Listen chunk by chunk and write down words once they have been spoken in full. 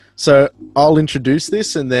So I'll introduce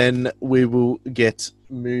this and then we will get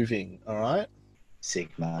moving. All right.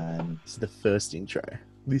 Sick, man. This is the first intro.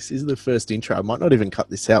 This is the first intro. I might not even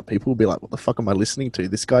cut this out. People will be like, what the fuck am I listening to?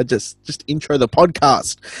 This guy just intro the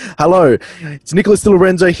podcast. Hello, it's Nicholas Di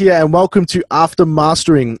Lorenzo here and welcome to After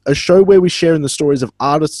Mastering, a show where we share in the stories of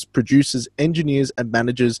artists, producers, engineers and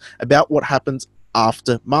managers about what happens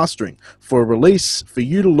after mastering for a release, for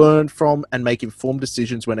you to learn from and make informed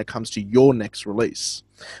decisions when it comes to your next release.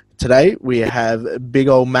 Today, we have big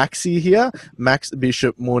old Maxi here, Max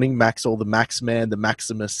Bishop, MorningMaxwell, the Max Man, the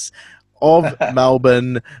Maximus of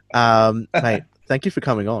Melbourne. Mate, thank you for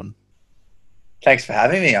coming on. Thanks for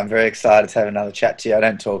having me. I'm very excited to have another chat to you. I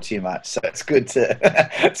don't talk to you much, so it's good to.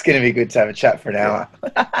 It's going to be good to have a chat for an hour.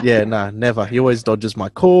 Yeah, no, never. He always dodges my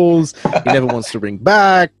calls. He never wants to ring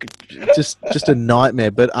back. Just a nightmare.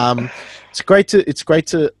 But it's great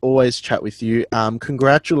to always chat with you.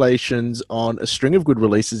 Congratulations on a string of good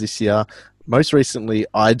releases this year. Most recently,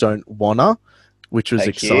 I Don't Wanna, which was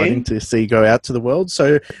exciting to see go out to the world.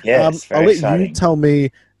 So I'll let you tell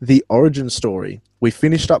me the origin story. We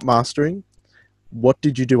finished up mastering. What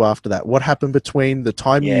did you do after that? What happened between the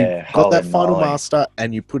time you got that final master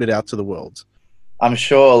and you put it out to the world? I'm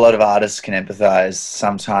sure a lot of artists can empathize.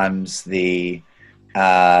 Sometimes the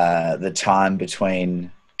time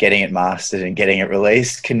between getting it mastered and getting it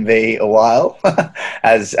released can be a while.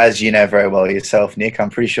 as you know very well yourself, Nick, I'm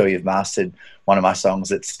pretty sure you've mastered one of my songs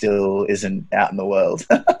that still isn't out in the world.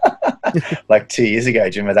 Like 2 years ago.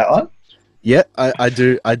 Do you remember that one? Yeah, I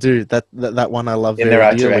do. That one I love in very the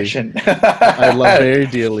right dearly. Direction. I love very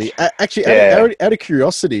dearly. Actually, out of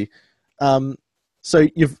curiosity, so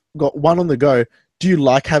you've got one on the go. Do you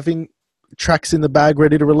like having tracks in the bag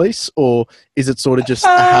ready to release, or is it sort of just a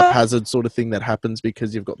haphazard sort of thing that happens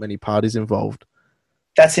because you've got many parties involved?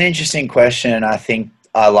 That's an interesting question. I think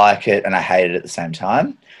I like it and I hate it at the same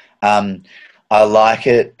time. I like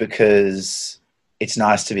it because it's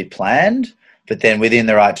nice to be planned, but then within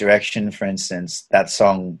the right direction, for instance, that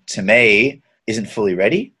song to me isn't fully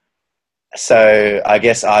ready. So I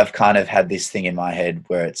guess I've kind of had this thing in my head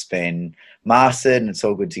where it's been mastered and it's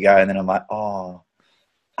all good to go. And then I'm like, oh,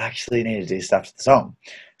 I actually need to do stuff to the song.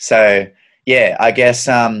 So yeah, I guess,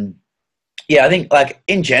 I think like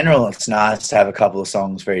in general, it's nice to have a couple of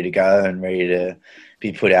songs ready to go and ready to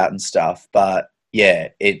be put out and stuff. But yeah,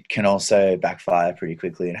 it can also backfire pretty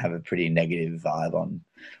quickly and have a pretty negative vibe on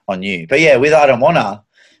you. But yeah, with I Don't Wanna,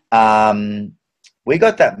 we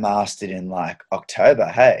got that mastered in like October.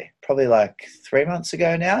 Hey, probably like 3 months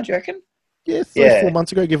ago now. Do you reckon? Yeah, 3-4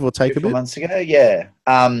 months ago, give or take a bit. 4 months ago, yeah.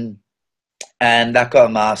 And that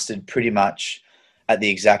got mastered pretty much at the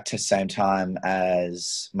exact same time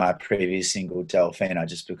as my previous single, Delphina,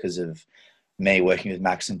 just because of me working with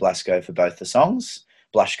Max and Blasco for both the songs.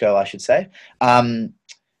 Blushko, I should say.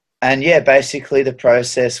 And yeah, basically the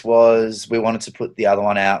process was we wanted to put the other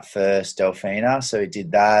one out first, Delphina, so we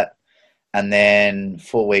did that. And then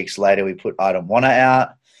 4 weeks later, we put I Don't Wanna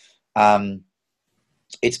out.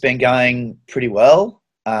 It's been going pretty well.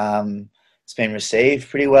 It's been received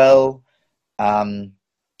pretty well. I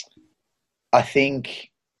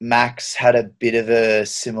think Max had a bit of a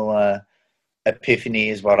similar epiphany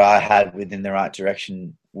as what I had within the right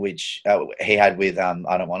direction, which he had with I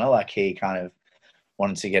Don't Wanna. Like he kind of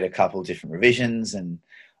wanted to get a couple different revisions and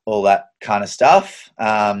all that kind of stuff.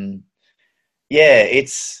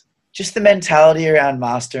 It's just the mentality around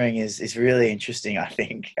mastering is really interesting, I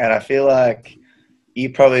think. And I feel like you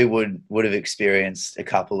probably would have experienced a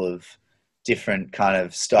couple of different kind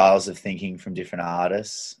of styles of thinking from different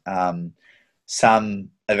artists. Some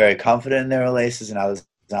are very confident in their releases and others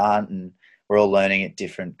aren't. And we're all learning at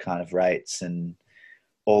different kind of rates and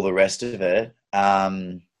all the rest of it.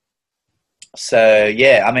 So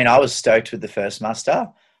yeah, I mean, I was stoked with the first master,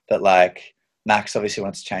 but like Max obviously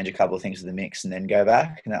wants to change a couple of things with the mix and then go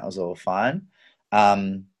back, and that was all fine. But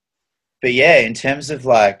yeah, in terms of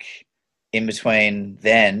like in between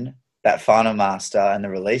then that final master and the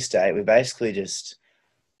release date, we basically just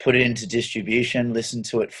put it into distribution, listened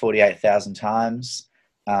to it 48,000 times,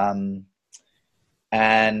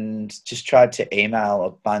 and just tried to email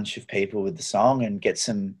a bunch of people with the song and get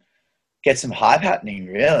some hype happening,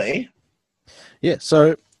 really. Yeah,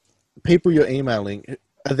 so people you're emailing,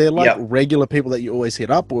 are there like regular people that you always hit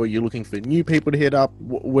up, or are you looking for new people to hit up?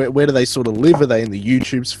 Where do they sort of live? Are they in the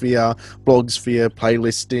YouTube sphere, blog sphere,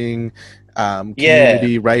 playlisting,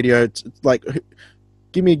 community, radio? Like,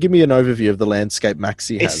 give me an overview of the landscape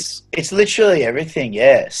Maxi has. It's literally everything,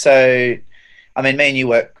 yeah. So, I mean, me and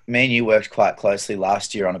you worked quite closely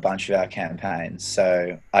last year on a bunch of our campaigns.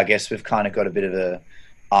 So I guess we've kind of got a bit of a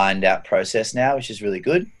ironed out process now, which is really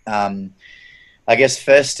good. I guess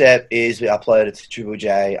first step is we upload it to Triple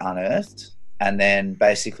J Unearthed, and then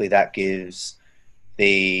basically that gives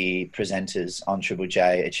the presenters on Triple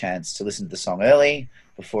J a chance to listen to the song early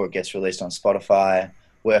before it gets released on Spotify,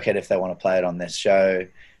 work out if they want to play it on their show.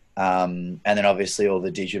 And then obviously all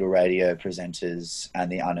the digital radio presenters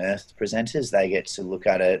and the Unearthed presenters, they get to look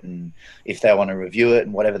at it, and if they want to review it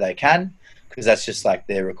and whatever they can, because that's just like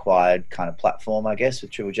their required kind of platform, I guess,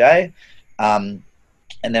 with Triple J.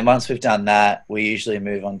 And then once we've done that, we usually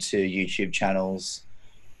move on to YouTube channels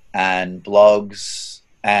and blogs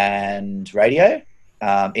and radio,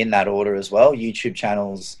 in that order as well. YouTube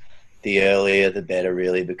channels, the earlier the better,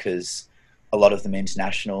 really, because a lot of them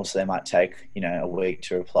international, so they might take, a week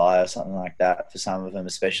to reply or something like that for some of them,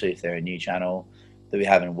 especially if they're a new channel that we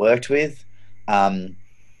haven't worked with.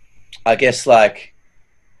 I guess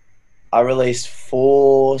I released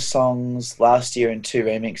 4 songs last year and 2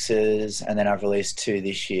 remixes, and then I've released 2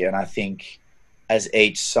 this year. And I think as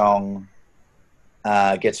each song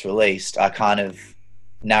gets released, I kind of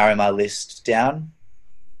narrow my list down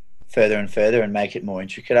further and further and make it more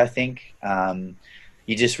intricate, I think.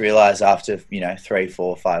 You just realize after, 3,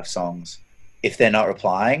 4, 5 songs, if they're not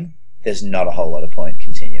replying, there's not a whole lot of point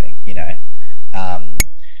continuing,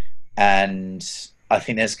 and I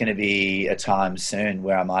think there's going to be a time soon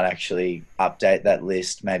where I might actually update that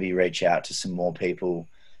list, maybe reach out to some more people,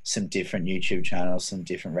 some different YouTube channels, some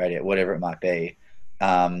different radio, whatever it might be.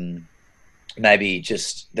 Maybe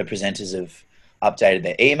just the presenters have updated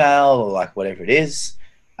their email or whatever it is.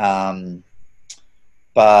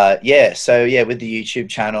 But yeah, so yeah, with the YouTube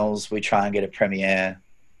channels, we try and get a premiere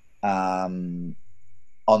on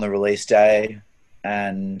the release day.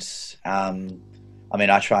 And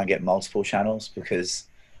I try and get multiple channels because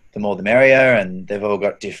the more the merrier, and they've all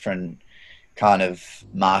got different kind of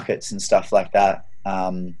markets and stuff like that.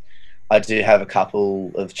 I do have a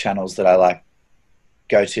couple of channels that I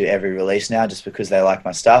go to every release now just because they like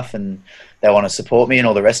my stuff and they want to support me and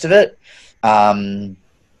all the rest of it.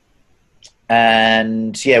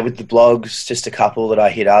 And yeah, with the blogs, just a couple that I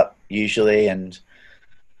hit up usually. And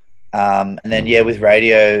then yeah, with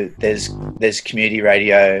radio, there's community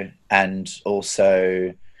radio and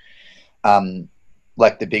also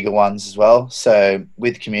the bigger ones as well. So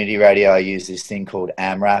with community radio, I use this thing called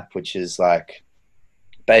AMRAP, which is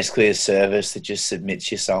basically a service that just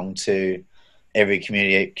submits your song to every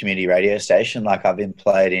community radio station. I've been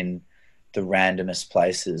played in the randomest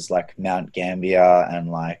places like Mount Gambier and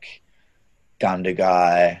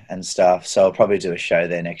Gundagai and stuff. So I'll probably do a show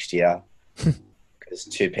there next year. Because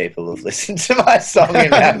 2 people have listened to my song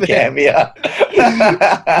in Mount Gambier.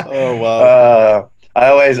 Oh wow! I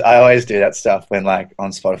always do that stuff when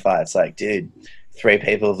on Spotify. It's dude, 3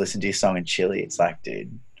 people have listened to your song in Chile. It's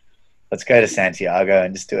dude, let's go to Santiago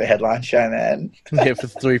and just do a headline show, man. Yeah, for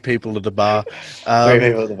 3 people at the bar. 3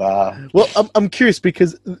 people at the bar. Well, I'm curious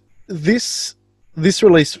because this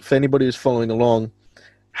release, for anybody who's following along,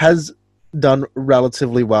 has done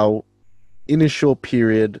relatively well in a short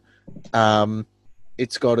period.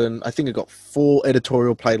 It's gotten, I think it got 4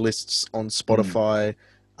 editorial playlists on Spotify.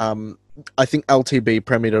 I think LTB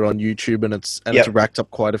premiered it on YouTube, and it's racked up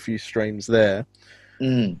quite a few streams there.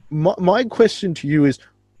 My question to you is,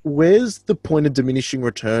 where's the point of diminishing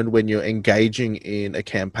return when you're engaging in a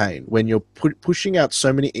campaign, when you're pushing out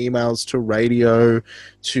so many emails to radio,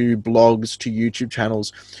 to blogs, to YouTube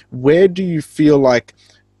channels? Where do you feel like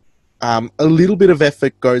a little bit of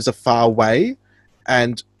effort goes a far way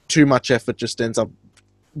and too much effort just ends up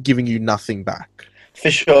giving you nothing back? For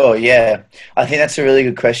sure, yeah. I think that's a really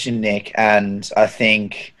good question, Nick. And I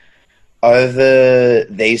think over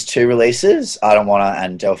these 2 releases, I Don't Wanna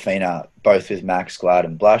and Delphina, both with Max, Glad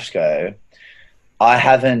and Blushko, I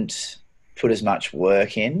haven't put as much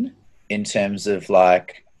work in terms of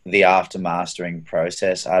the after mastering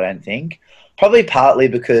process, I don't think. Probably partly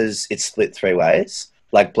because it's split 3 ways.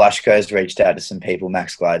 Blushko's reached out to some people,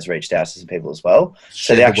 Max Glide's reached out to some people as well.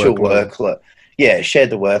 So the actual workload. Yeah, shared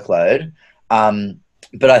the workload.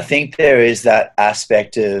 But I think there is that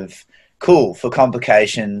aspect of, cool, for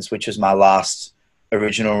Complications, which was my last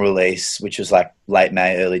original release, which was late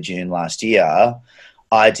May, early June last year,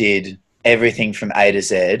 I did everything from A to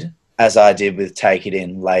Z, as I did with Take It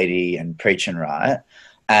In, Lady and Preach and Right.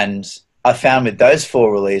 And I found with those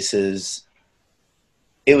 4 releases,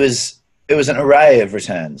 it was an array of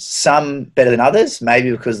returns, some better than others,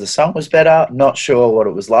 maybe because the song was better, not sure what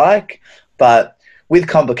it was like. But with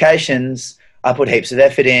Complications, I put heaps of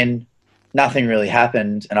effort in, nothing really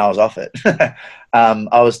happened, and I was off it.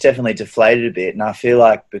 I was definitely deflated a bit, and I feel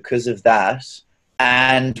like because of that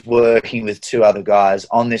and working with 2 other guys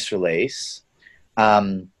on this release,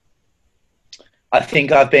 I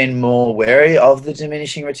think I've been more wary of the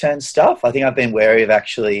diminishing return stuff. I think I've been wary of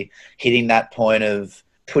actually hitting that point of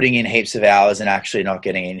putting in heaps of hours and actually not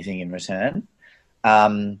getting anything in return.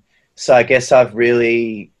 So I guess I've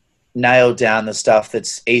really nailed down the stuff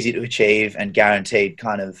that's easy to achieve and guaranteed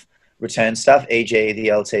kind of return stuff, e.g. the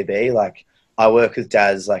LTB. Like, I work with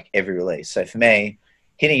Daz like every release. So for me,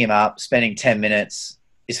 hitting him up, spending 10 minutes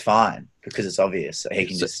is fine because it's obvious. So he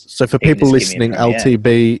can So for people listening,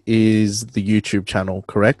 LTB is the YouTube channel,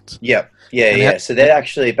 correct? Yep. Yeah. So they're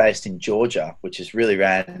actually based in Georgia, which is really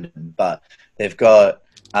random, but they've got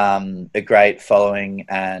a great following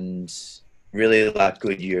and really like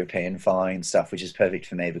good European following and stuff, which is perfect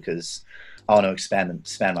for me because I want to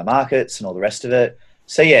expand my markets and all the rest of it.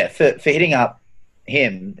 So yeah, for hitting up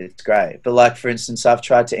him, it's great. But like, for instance, I've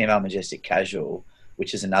tried to email Majestic Casual,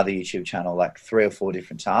 which is another YouTube channel, like 3 or 4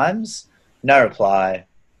 different times. No reply.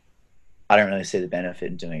 I don't really see the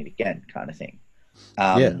benefit in doing it again, kind of thing.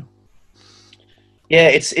 Yeah,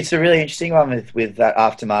 it's a really interesting one with that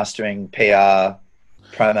after mastering PR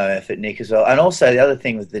promo effort, Nick, as well. And also the other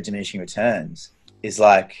thing with the diminishing returns is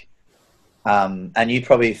like, and you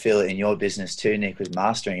probably feel it in your business too, Nick, with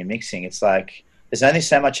mastering and mixing. It's like there's only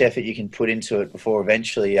so much effort you can put into it before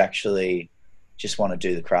eventually you actually just want to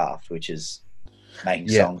do the craft, which is making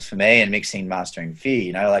songs for me and mixing, mastering for you.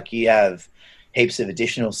 You know, like you have heaps of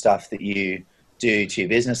additional stuff that you do to your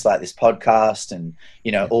business, like this podcast and,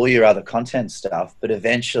 you know, all your other content stuff. But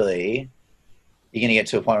eventually you're going to get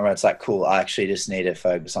to a point where it's like, cool, I actually just need to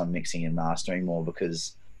focus on mixing and mastering more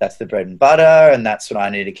because that's the bread and butter and that's what I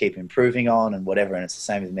need to keep improving on and whatever. And it's the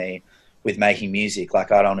same with me with making music.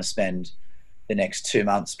 Like, I don't want to spend the next 2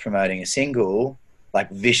 months promoting a single, like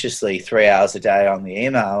viciously 3 hours a day on the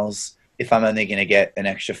emails, if I'm only going to get an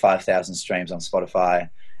extra 5,000 streams on Spotify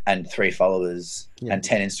and 3 followers and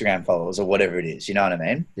 10 Instagram followers or whatever it is. You know what I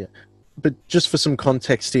mean? Yeah. But just for some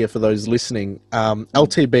context here for those listening,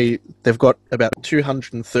 LTB, they've got about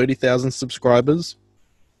 230,000 subscribers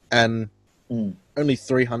and only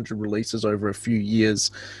 300 releases over a few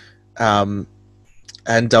years. And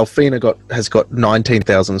Delphina has got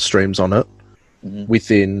 19,000 streams on it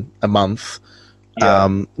within a month,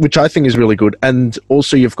 which I think is really good. And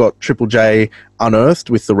also you've got Triple J Unearthed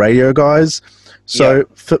with the radio guys. So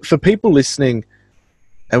for people listening,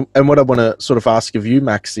 and what I want to sort of ask of you,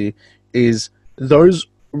 Maxi, is those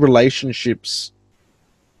relationships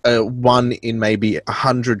are one in maybe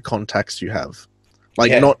 100 contacts you have.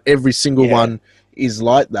 Like not every single one is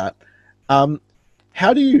like that.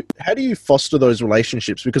 How do you foster those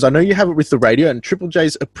relationships? Because I know you have it with the radio, and Triple J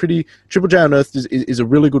Unearthed is a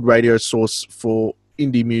really good radio source for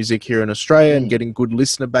indie music here in Australia and getting good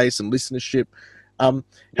listener base and listenership. How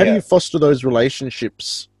do you foster those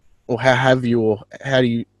relationships, or how do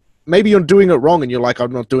you? Maybe you're doing it wrong and you're like,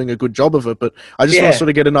 I'm not doing a good job of it, but I just want to sort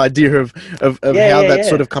of get an idea of how that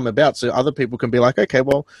sort of come about, so other people can be like, okay,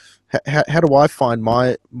 well, how do I find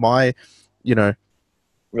my you know,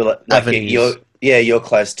 like avenues? your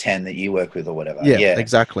close 10 that you work with or whatever. Yeah,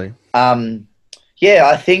 exactly.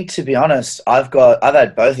 I think, to be honest, I've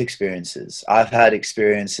had both experiences. I've had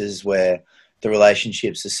experiences where the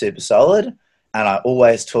relationships are super solid and I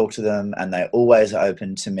always talk to them and they always are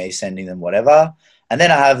open to me sending them whatever. And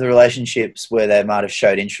then I have the relationships where they might have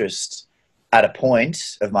showed interest at a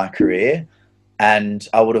point of my career and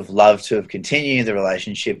I would have loved to have continued the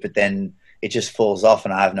relationship, but then it just falls off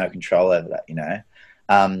and I have no control over that, you know?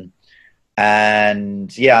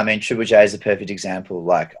 And yeah, I mean, Triple J is a perfect example.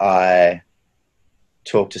 Like, I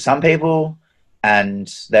talk to some people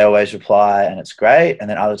and they always reply and it's great. And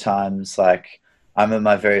then other times, like, I remember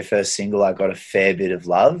my very first single, I got a fair bit of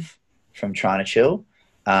love from Trying to Chill,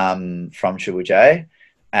 from Triple J.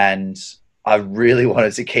 And I really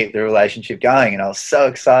wanted to keep the relationship going. And I was so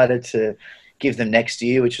excited to give them Next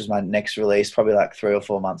Year, which was my next release, probably like 3 or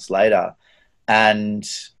 4 months later. And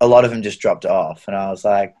a lot of them just dropped off. And I was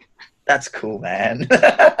like, that's cool, man.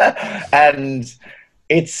 And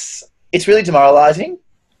it's really demoralizing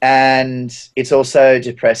and it's also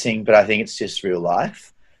depressing, but I think it's just real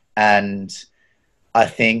life. And I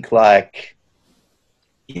think, like,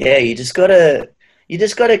 you just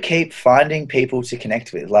gotta keep finding people to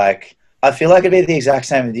connect with. Like, I feel like it'd be the exact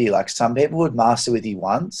same with you. Like, some people would master with you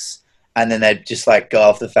once and then they'd just like go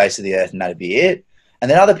off the face of the earth and that'd be it. And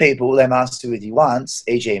then other people, they master with you once,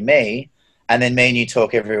 e.g. me, and then me and you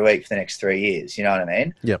talk every week for the next 3 years. You know what I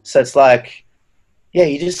mean? Yep. So it's like,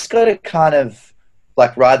 you just got to kind of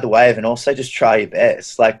like ride the wave and also just try your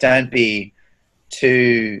best. Like, don't be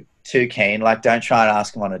too keen. Like, don't try and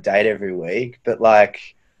ask them on a date every week, but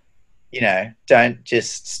like, you know, don't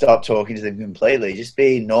just stop talking to them completely. Just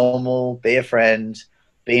be normal, be a friend,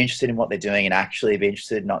 be interested in what they're doing and actually be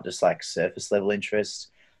interested, not just like surface level interest.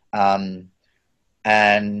 And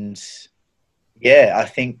yeah, I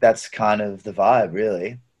think that's kind of the vibe,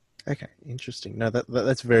 really. Okay, interesting. No,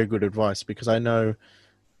 that's very good advice, because I know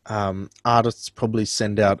artists probably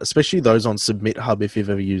send out, especially those on Submit Hub, if you've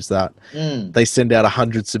ever used that, they send out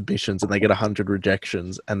 100 submissions and they get 100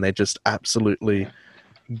 rejections, and they're just absolutely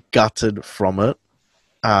gutted from it.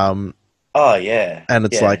 Oh yeah, And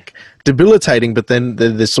it's yeah. like debilitating, but then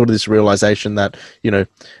there's sort of this realization that, you know,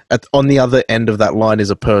 on the other end of that line is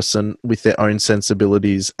a person with their own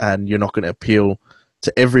sensibilities, and you're not going to appeal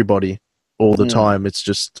to everybody all the time. It's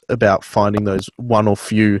just about finding those one or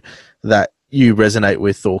few that you resonate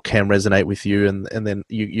with or can resonate with you, and then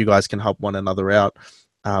you guys can help one another out.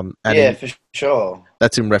 And Yeah, for sure.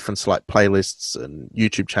 that's in reference to like playlists and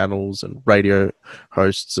YouTube channels and radio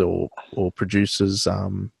hosts or producers.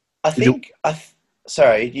 I think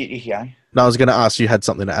sorry, you go. No, I was going to ask, you had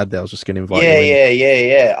something to add there. I was just going to invite you Yeah, in.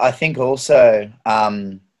 yeah. I think also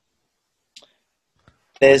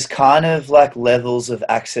there's kind of like levels of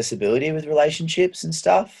accessibility with relationships and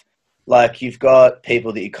stuff. Like you've got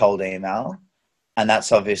people that you cold email, and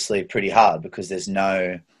that's obviously pretty hard because there's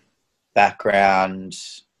no background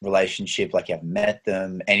relationship, like you haven't met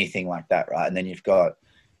them, anything like that, right? And then you've got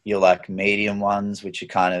your like medium ones, which are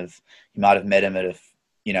kind of, you might have met them at a,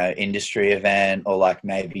 you know, industry event, or like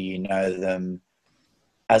maybe you know them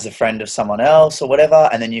as a friend of someone else or whatever.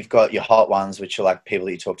 And then you've got your hot ones, which are like people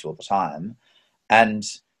that you talk to all the time. And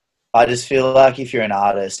I just feel like if you're an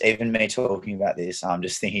artist, even me talking about this, I'm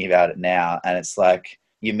just thinking about it now, and it's like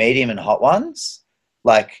your medium and hot ones,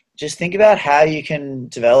 like just think about how you can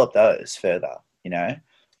develop those further, you know?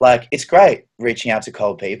 Like it's great reaching out to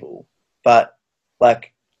cold people, but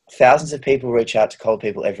like thousands of people reach out to cold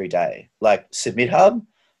people every day. Like Submit Hub,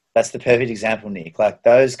 that's the perfect example, Nick. Like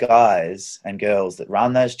those guys and girls that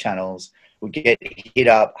run those channels would get hit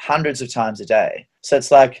up hundreds of times a day. So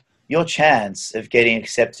it's like your chance of getting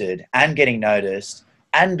accepted and getting noticed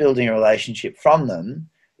and building a relationship from them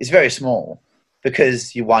is very small,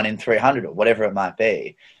 because you're 1 in 300 or whatever it might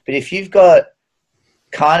be. But if you've got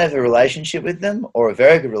kind of a relationship with them, or a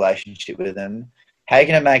very good relationship with them, how are you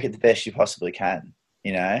going to make it the best you possibly can?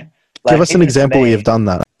 You know, like, Give us an example where you've done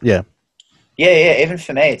that. Yeah. Yeah. Even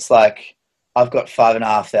for me, it's like I've got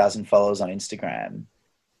 5,500 followers on Instagram,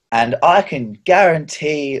 and I can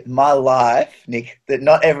guarantee my life, Nick, that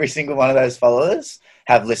not every single one of those followers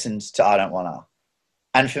have listened to I Don't Wanna.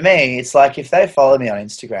 And for me, it's like, if they follow me on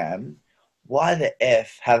Instagram, why the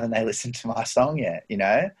F haven't they listened to my song yet, you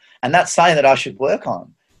know? And that's something that I should work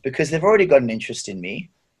on, because they've already got an interest in me.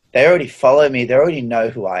 They already follow me. They already know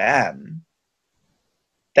who I am.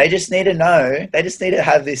 They just need to know. They just need to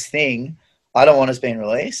have this thing. I Don't Want has been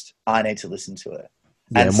released. I need to listen to it.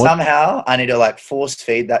 Yeah, and somehow I need to like force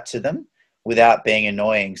feed that to them without being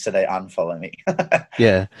annoying, so they unfollow me.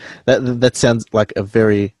 Yeah, that sounds like a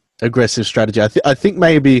very aggressive strategy. I think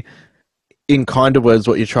maybe in kind of words,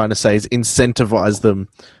 what you're trying to say is incentivize them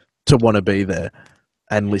to want to be there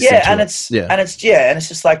and listen to it. It's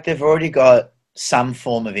just like they've already got some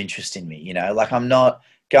form of interest in me, you know? Like I'm not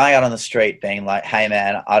going out on the street being like, hey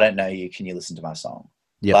man, I don't know you, can you listen to my song?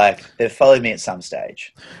 Yep. Like they've followed me at some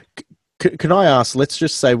stage. Can I ask, let's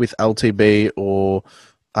just say with LTB or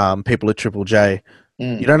people at Triple J,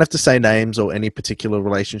 you don't have to say names or any particular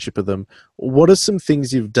relationship with them. What are some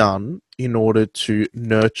things you've done in order to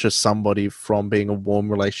nurture somebody from being a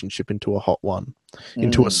warm relationship into a hot one,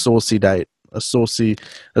 into a saucy date, a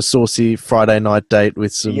saucy Friday night date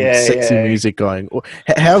with some sexy music going?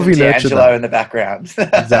 How have you nurtured that? In the background.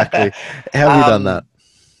 Exactly. How have you done that?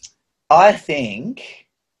 I think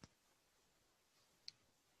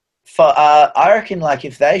I reckon, like,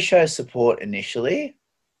 if they show support initially,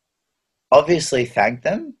 obviously thank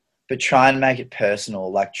them, but try and make it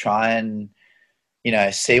personal. Like, try and, you know,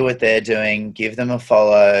 see what they're doing, give them a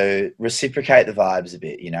follow, reciprocate the vibes a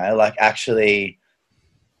bit, you know, like actually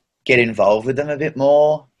get involved with them a bit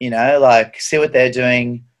more, you know, like see what they're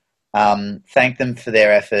doing, thank them for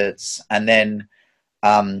their efforts. And then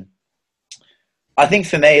I think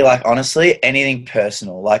for me, like, honestly, anything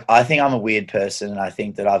personal. Like, I think I'm a weird person, and I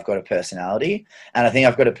think that I've got a personality, and I think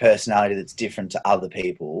I've got a personality that's different to other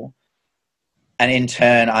people. And in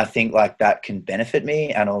turn, I think like that can benefit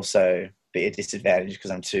me and also be a disadvantage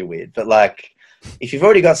because I'm too weird. But like, if you've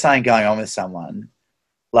already got something going on with someone,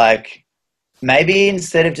 like maybe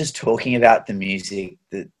instead of just talking about the music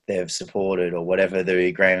that they've supported or whatever the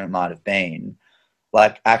agreement might have been,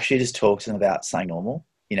 like actually just talk to them about something normal.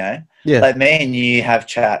 You know, like me and you have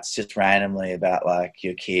chats just randomly about like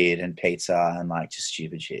your kid and pizza and like just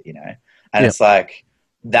stupid shit, you know, and it's like,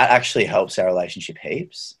 that actually helps our relationship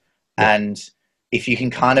heaps. Yeah. And if you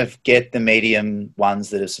can kind of get the medium ones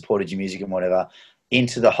that have supported your music and whatever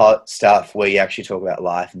into the hot stuff where you actually talk about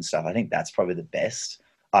life and stuff, I think that's probably the best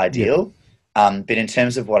ideal. But in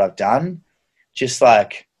terms of what I've done, just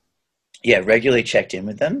like, regularly checked in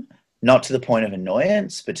with them, not to the point of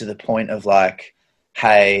annoyance, but to the point of like,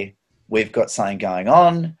 hey, we've got something going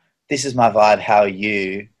on. This is my vibe. How are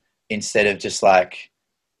you? Instead of just like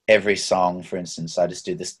every song, for instance, I just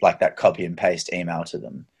do this, like that copy and paste email to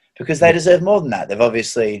them because they deserve more than that. They've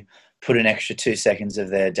obviously put an extra 2 seconds of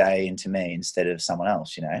their day into me instead of someone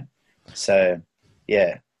else, you know? So,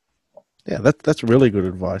 yeah. Yeah, that's really good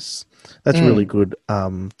advice. That's really good,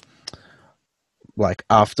 like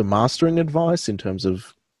after mastering advice in terms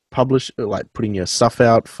of like putting your stuff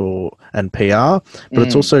out for and PR, but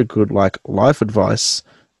it's also good like life advice.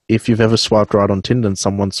 If you've ever swiped right on Tinder and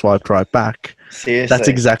someone swiped right back, Seriously. that's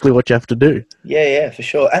exactly what you have to do. Yeah, for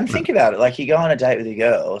sure. And think about it. Like you go on a date with a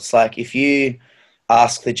girl, it's like if you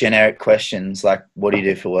ask the generic questions like, what do you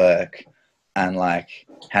do for work? And like,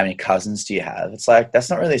 how many cousins do you have? It's like, that's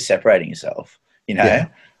not really separating yourself, you know? Yeah.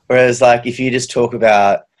 Whereas like, if you just talk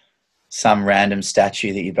about some random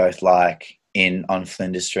statue that you both like on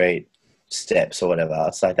Flinders Street steps or whatever,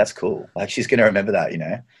 it's like, that's cool. Like she's going to remember that, you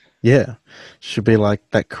know? Yeah, should be like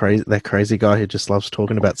that crazy guy who just loves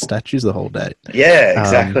talking about statues the whole day. Yeah,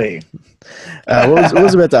 exactly. What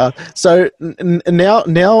was about to ask? So now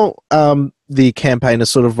the campaign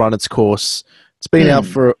has sort of run its course. It's been out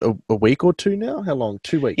for a week or two now. How long?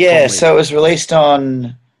 2 weeks. Yeah, so it was released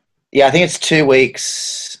on. Yeah, I think it's 2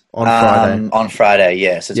 weeks on Friday. On Friday,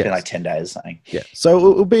 yeah. So it's been like 10 days or something. Yeah, so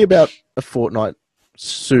it'll be about a fortnight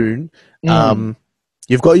soon.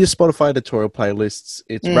 You've got your Spotify editorial playlists.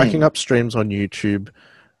 It's racking up streams on YouTube.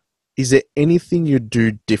 Is there anything you'd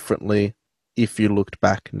do differently if you looked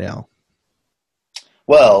back now?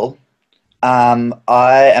 Well, I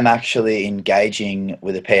am actually engaging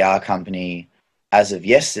with a PR company as of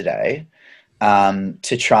yesterday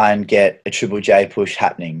to try and get a Triple J push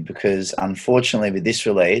happening because unfortunately with this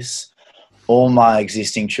release, all my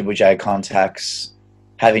existing Triple J contacts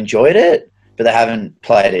have enjoyed it, but they haven't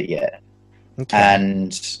played it yet. Okay.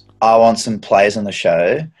 And I want some plays on the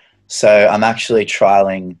show. So I'm actually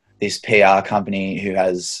trialing this PR company who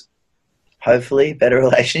has hopefully better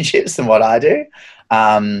relationships than what I do.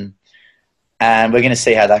 And we're going to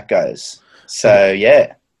see how that goes. So,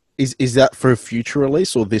 yeah. Is that for a future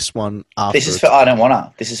release or this one after? This is for I Don't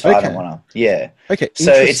Wanna. I Don't Wanna. Yeah. Okay.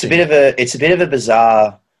 So it's a bit of a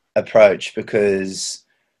bizarre approach because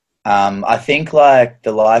I think like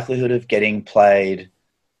the likelihood of getting played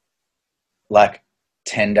like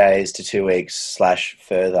 10 days to 2 weeks /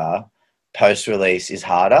 further post-release is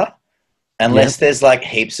harder unless there's like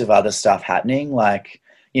heaps of other stuff happening. Like,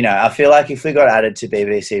 you know, I feel like if we got added to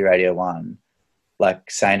BBC Radio 1,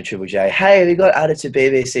 like saying to Triple J, hey, we got added to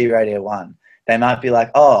BBC Radio 1, they might be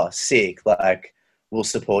like, oh, sick, like we'll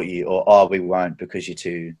support you, or oh, we won't because you're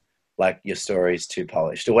too, like your story's too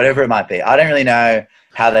polished or whatever it might be. I don't really know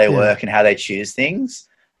how they work and how they choose things,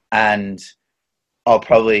 and I'll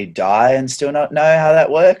probably die and still not know how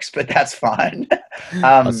that works, but that's fine.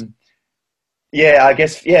 Yeah, I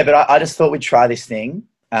guess, yeah, but I just thought we'd try this thing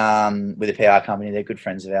with a PR company. They're good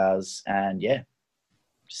friends of ours, and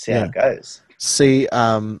see how it goes. See,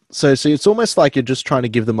 so it's almost like you're just trying to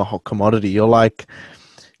give them a hot commodity. You're like,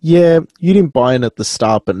 yeah, you didn't buy in at the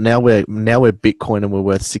start, but now we're Bitcoin and we're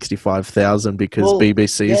worth 65,000 because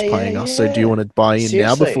BBC is paying us. So do you want to buy in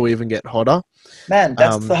now before we even get hotter? Man,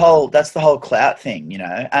 that's the whole clout thing, you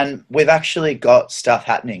know. And we've actually got stuff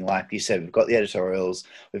happening, like you said. We've got the editorials,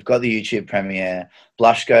 we've got the YouTube premiere.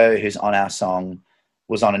 Blushko, who's on our song,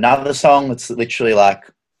 was on another song that's literally like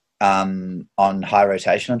on high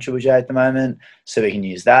rotation on Triple J at the moment, so we can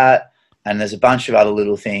use that. And there's a bunch of other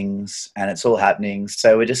little things, and it's all happening.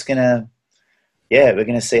 So we're just gonna, we're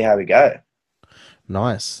gonna see how we go.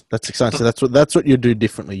 Nice, that's exciting. So that's what you'd do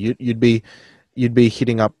differently. You'd be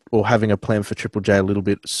hitting up or having a plan for Triple J a little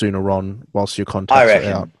bit sooner on whilst your contacts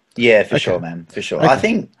are out. Yeah, for sure, man, for sure. Okay. I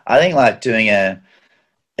think like doing a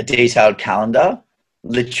detailed calendar,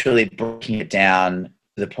 literally breaking it down to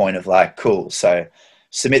the point of like, cool. So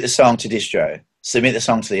submit the song to distro, submit the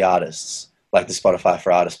song to the artists, like the Spotify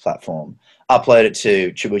for Artists platform, upload it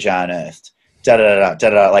to Triple J Unearthed,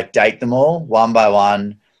 like date them all one by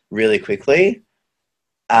one really quickly.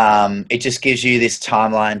 It just gives you this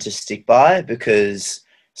timeline to stick by because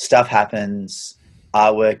stuff happens,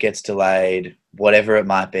 artwork gets delayed, whatever it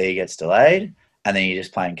might be gets delayed, and then you're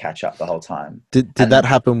just playing catch up the whole time. Did that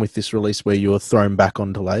happen with this release where you were thrown back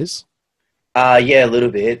on delays? Yeah, a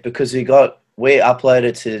little bit because we got we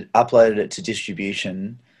uploaded it to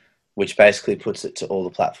distribution, which basically puts it to all the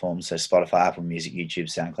platforms, so Spotify, Apple Music, YouTube,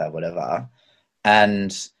 SoundCloud, whatever.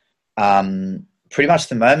 And pretty much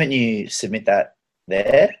the moment you submit that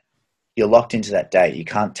there, you're locked into that date. You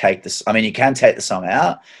can't take this. I mean, you can take the song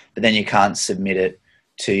out, but then you can't submit it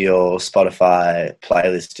to your Spotify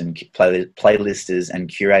playlist and playlisters and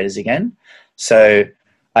curators again. So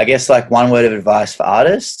I guess like one word of advice for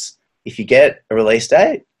artists, if you get a release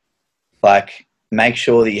date, like make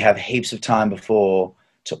sure that you have heaps of time before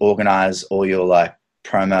to organize all your like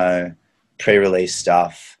promo, pre-release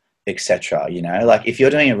stuff, etc. You know, like if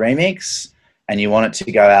you're doing a remix and you want it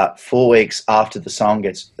to go out 4 weeks after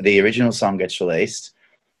the original song gets released,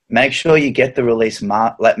 make sure you get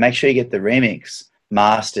the make sure you get the remix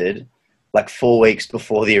mastered like 4 weeks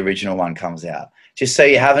before the original one comes out, just so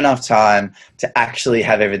you have enough time to actually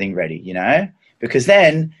have everything ready, you know, because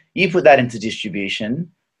then you put that into distribution,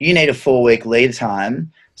 you need a 4-week lead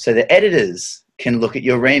time so the editors can look at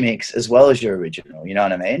your remix as well as your original, you know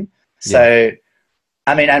what I mean? Yeah. So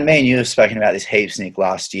I mean, and me and you have spoken about this heaps, Nick,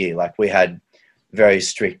 last year. Like we had very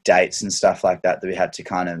strict dates and stuff like that we had to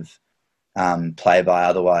kind of play by,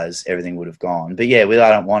 otherwise everything would have gone. But yeah, with I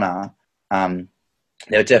Don't Wanna,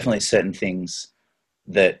 there are definitely certain things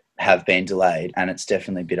that have been delayed, and it's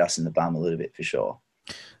definitely bit us in the bum a little bit for sure.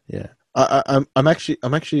 Yeah, I'm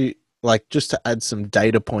actually like, just to add some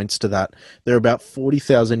data points to that, there are about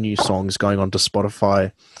 40,000 new songs going onto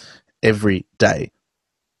Spotify every day.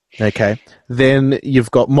 Okay, then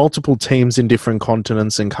you've got multiple teams in different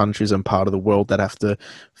continents and countries and part of the world that have to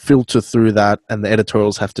filter through that, and the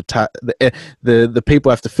editorials have to the people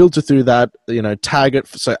have to filter through that, you know, tag it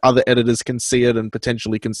so other editors can see it and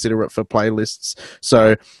potentially consider it for playlists.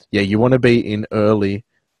 So yeah, you want to be in early,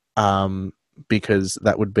 because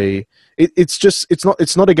that would be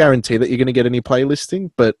it's not a guarantee that you're going to get any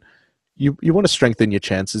playlisting, but you want to strengthen your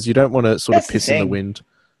chances. You don't want to sort of piss in the wind.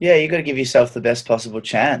 Yeah, you got to give yourself the best possible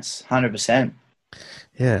chance, 100%.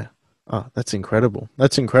 Yeah. Oh, that's incredible.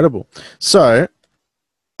 That's incredible. So,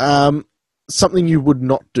 something you would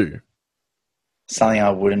not do. Something I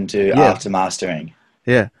wouldn't do after mastering.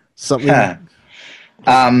 Yeah. Something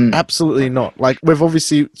absolutely not. Like, we've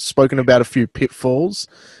obviously spoken about a few pitfalls,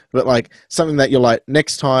 but like something that you're like,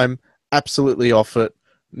 next time, absolutely off it.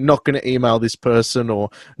 Not going to email this person, or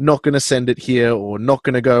not going to send it here, or not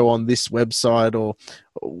going to go on this website, or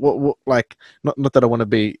what like, not that I want to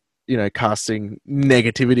be, you know, casting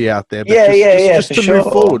negativity out there, but just to move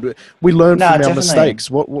forward. We learn from our mistakes.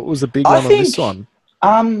 What was the big one on this one?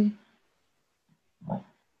 I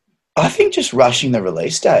think just rushing the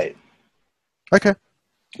release date. Okay.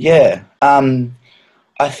 Yeah.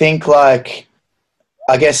 I think, like,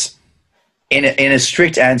 I guess in a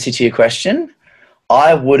strict answer to your question,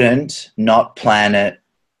 I wouldn't not plan it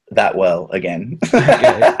that well again.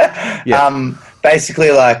 Okay. Yeah.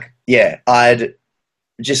 Basically, like, yeah, I'd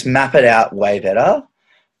just map it out way better.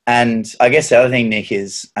 And I guess the other thing, Nick,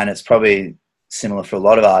 is, and it's probably similar for a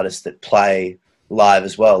lot of artists that play live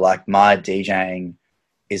as well, like my DJing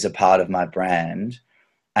is a part of my brand,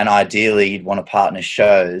 and ideally you'd want to partner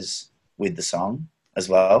shows with the song as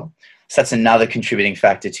well. So that's another contributing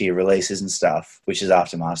factor to your releases and stuff, which is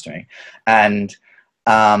after mastering. And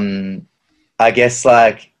I guess,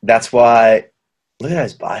 like, that's why, look at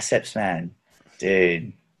those biceps, man.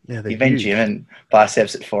 Dude, yeah, you've been gymming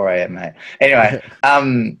biceps at 4 a.m, mate. Anyway,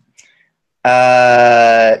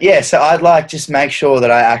 yeah, so I'd like just make sure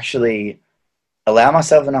that I actually allow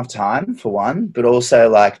myself enough time, for one, but also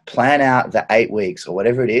like plan out the 8 weeks or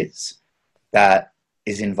whatever it is that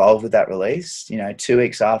is involved with that release, you know, 2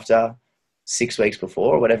 weeks after, 6 weeks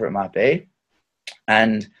before, or whatever it might be.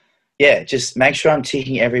 And yeah, just make sure I'm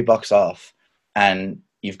ticking every box off, and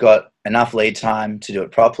you've got enough lead time to do it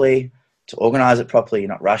properly, to organize it properly. You're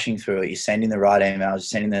not rushing through it. You're sending the right emails, you're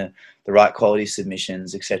sending the right quality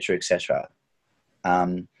submissions, etc., etc.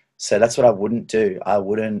 So that's what I wouldn't do. I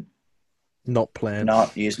wouldn't not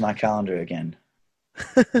use my calendar again.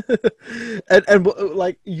 and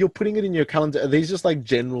like, you're putting it in your calendar. Are these just like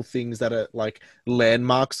general things that are like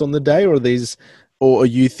landmarks on the day, or are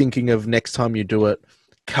you thinking of next time you do it,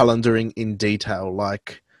 calendaring in detail?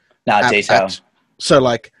 Like, detail. So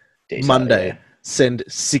like detail, Monday, yeah. Send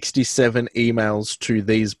 67 emails to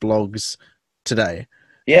these blogs today.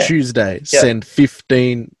 Yeah. Tuesday, send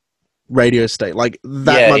 15 radio state, like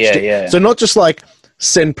that much. Yeah. So not just like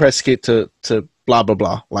send press kit to blah blah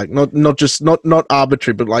blah, like not just not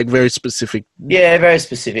arbitrary, but like very specific. Yeah, very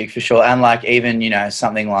specific for sure. And like, even, you know,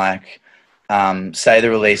 something like say the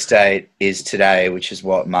release date is today, which is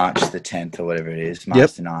what, March the 10th or whatever it is,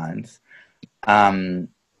 March the 9th.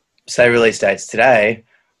 Say release date's today,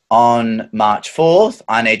 on March 4th,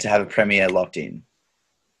 I need to have a premiere locked in.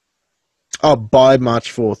 Oh, by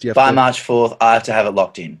March 4th. By March 4th, I have to have it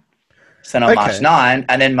locked in. So then on March 9,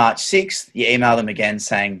 and then March 6th, you email them again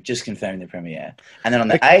saying, just confirming the premiere. And then on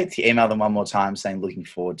the 8th, you email them one more time saying, looking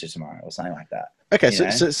forward to tomorrow or something like that. Okay,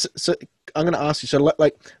 so I'm going to ask you, so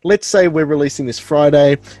let's say we're releasing this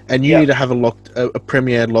Friday and you need to have a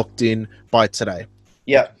premiere locked in by today.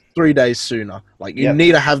 Yep. 3 days sooner. Like you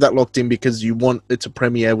need to have that locked in because you want it to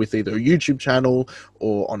premiere with either a YouTube channel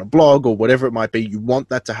or on a blog or whatever it might be. You want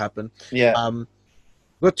that to happen. Yeah. I've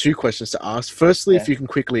got 2 questions to ask. Firstly, if you can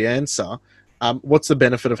quickly answer, what's the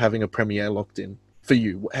benefit of having a premiere locked in for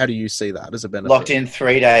you? How do you see that as a benefit? Locked in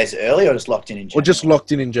 3 days early or just locked in general? Or just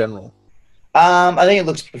locked in general? I think it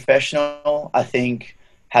looks professional. I think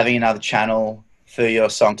having another channel for your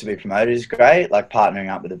song to be promoted is great, like partnering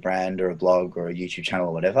up with a brand or a blog or a YouTube channel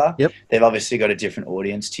or whatever. Yep. They've obviously got a different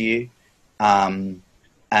audience to you.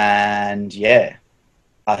 And yeah,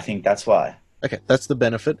 I think that's why. Okay, that's the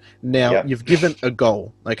benefit. Now, you've given a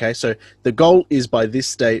goal. Okay, so the goal is by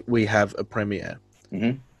this date we have a premiere.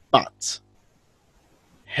 Mm-hmm. But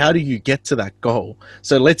how do you get to that goal?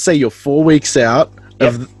 So let's say you're 4 weeks out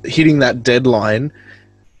of hitting that deadline.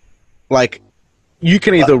 Like, you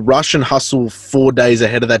can either rush and hustle 4 days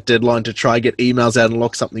ahead of that deadline to try and get emails out and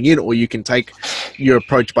lock something in, or you can take your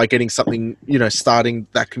approach by getting something, starting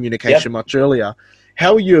that communication much earlier.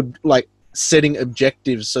 How are you, setting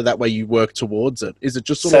objectives so that way you work towards it? Is it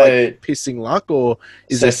just sort of like pissing luck, or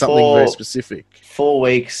is there something very specific? 4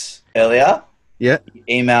 weeks earlier,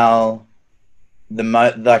 email the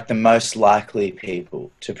most likely people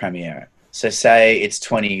to premiere it. So say it's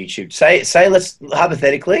 20 YouTube. Say let's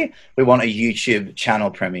hypothetically we want a YouTube channel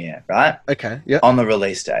premiere, right? Okay. Yeah. On the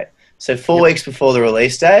release date. So 4 weeks before the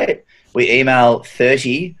release date, we email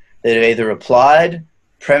 30 that have either replied,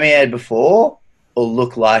 premiered before, or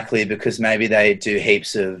look likely because maybe they do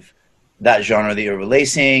heaps of that genre that you're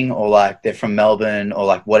releasing, or like they're from Melbourne, or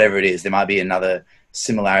like whatever it is. There might be another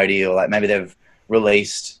similarity, or like maybe they've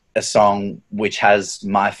released a song which has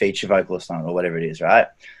my feature vocalist on it, or whatever it is, right?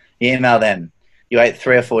 You email them. You wait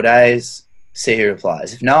 3 or 4 days, see who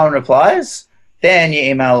replies. If no one replies, then you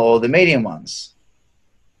email all the medium ones.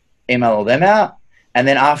 Email all them out. And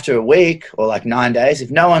then after a week or like 9 days,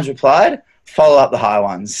 if no one's replied, follow up the high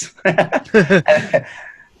ones. And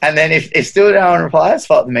then if still no one replies,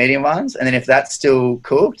 follow up the medium ones. And then if that's still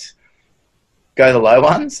cooked, go to the low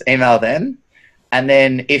ones, email them. And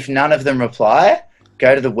then if none of them reply,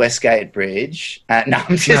 go to the Westgate Bridge. No,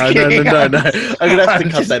 I'm just kidding. No. I'm going to have to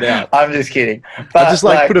cut that out. I'm just kidding. But I'll just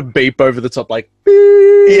put a beep over the top, beep.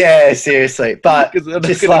 Yeah, seriously. But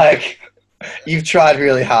just you've tried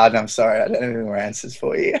really hard, and I'm sorry, I don't have any more answers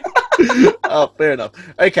for you. Oh, fair enough.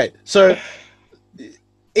 Okay, so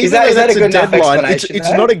is that a good enough deadline, explanation?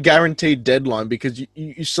 It's not a guaranteed deadline because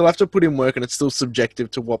you still have to put in work, and it's still subjective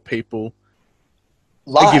to what people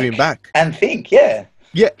are giving back. And think, yeah.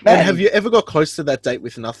 Yeah, man. And have you ever got close to that date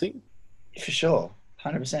with nothing? For sure,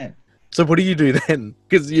 100%. So what do you do then?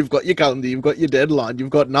 Because you've got your calendar, you've got your deadline, you've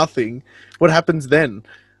got nothing. What happens then?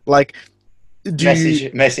 Like,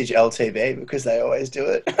 message LTV because they always do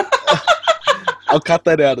it. I'll cut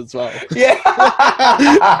that out as well. Yeah.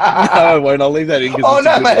 No, I won't. I'll leave that in. Oh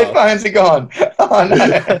no, my headphones are gone. Oh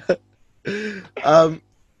no.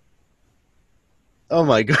 Oh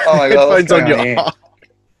my god. Oh my god. Headphones on your eye.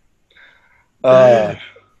 No.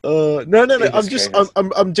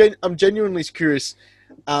 I'm genuinely curious,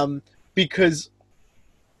 because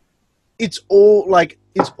it's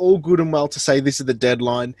all good and well to say this is the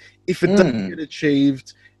deadline. If it doesn't get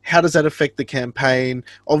achieved, how does that affect the campaign?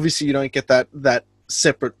 Obviously, you don't get that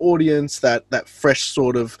separate audience, that fresh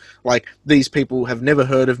sort of like, these people have never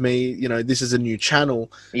heard of me. This is a new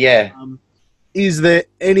channel. Yeah. Is there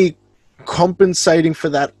any compensating for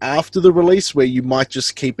that after the release where you might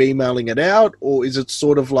just keep emailing it out, or is it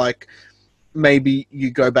sort of like maybe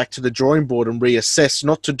you go back to the drawing board and reassess,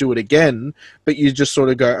 not to do it again, but you just sort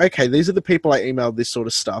of go, okay, these are the people I emailed this sort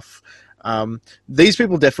of stuff. These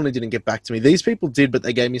people definitely didn't get back to me. These people did, but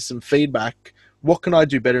they gave me some feedback. What can I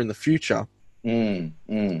do better in the future? Are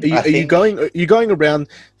you going around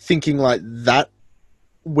thinking like that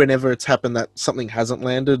whenever it's happened that something hasn't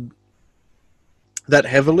landed that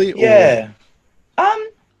heavily? Yeah.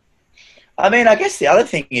 I mean, I guess the other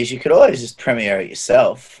thing is you could always just premiere it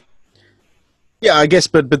yourself. Yeah, I guess,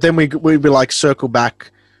 but then we'd be like circle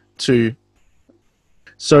back to...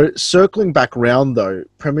 So circling back round though,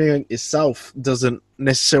 premiering yourself doesn't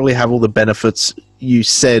necessarily have all the benefits you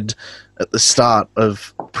said at the start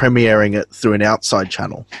of premiering it through an outside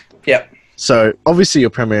channel. Yep. So obviously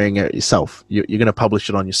you're premiering it yourself. You're going to publish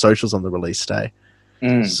it on your socials on the release day.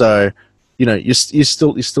 Mm. So, you're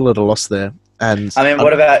still at a loss there. And I mean,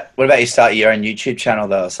 what about you start your own YouTube channel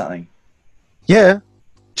though, or something? yeah,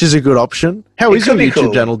 which is a good option. How It is your could be YouTube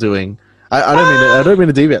cool. channel doing? I don't mean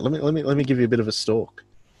to deviate. Let me give you a bit of a stalk.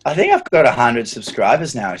 I think I've got 100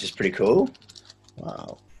 subscribers now, which is pretty cool.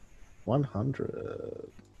 Wow, 100.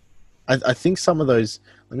 I think some of those.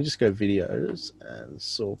 Let me just go videos and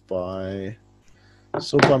sort by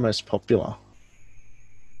most popular.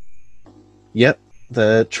 Yep,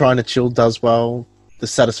 the Trying to Chill does well. The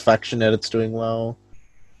Satisfaction Edit's doing well.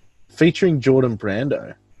 Featuring Jordan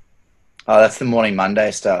Brando. Oh, that's the Morning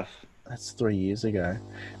Monday stuff. That's 3 years ago.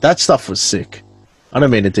 That stuff was sick. I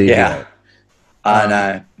don't mean to deviate. Yeah, I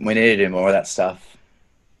know. We need to do more of that stuff.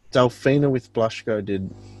 Delphina with Blushko did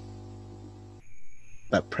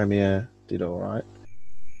that premiere. Did all right.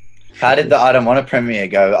 How did the I Don't Want a premiere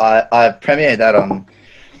go? I premiered that on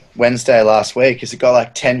Wednesday last week. Has it got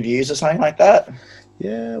like 10 views or something like that?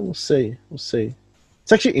 Yeah, we'll see.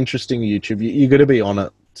 It's actually interesting. YouTube, you got to be on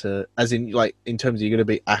it as in in terms of you got to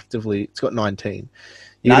be actively. It's got 19.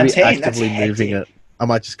 You got to be actively moving it. I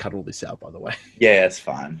might just cut all this out, by the way. Yeah, it's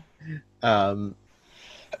fine.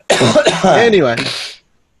 Anyway,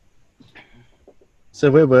 so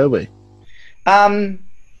where were we?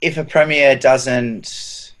 If a premiere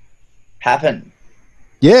doesn't happen.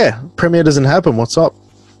 Yeah, premiere doesn't happen. What's up?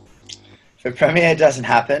 If a premiere doesn't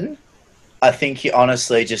happen, I think you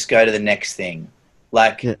honestly just go to the next thing.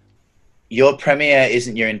 Like, your premiere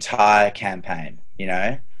isn't your entire campaign,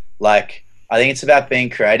 Like, I think it's about being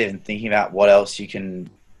creative and thinking about what else you can,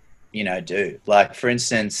 do. Like, for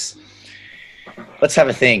instance, let's have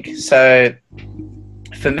a think. So,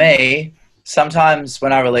 for me, sometimes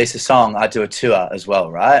when I release a song, I do a tour as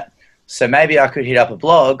well, right? So maybe I could hit up a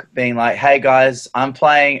blog being like, hey guys, I'm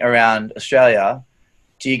playing around Australia.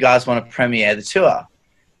 Do you guys want to premiere the tour?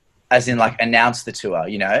 As in announce the tour,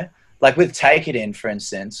 Like with Take It In, for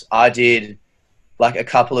instance, I did a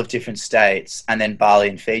couple of different states and then Bali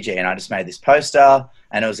and Fiji. And I just made this poster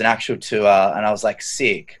and it was an actual tour. And I was like,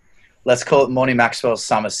 sick. Let's call it MorningMaxwell's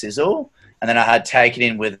Summer Sizzle. And then I had Take It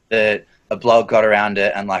In with a blog got around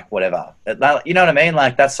it and whatever. You know what I mean?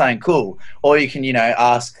 That's something cool. Or you can,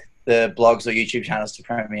 ask the blogs or YouTube channels to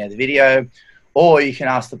premiere the video. Or you can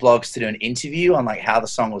ask the blogs to do an interview on how the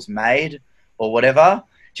song was made or whatever.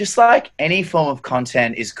 Just any form of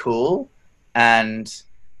content is cool. And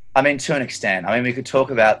I mean, to an extent. I mean, we could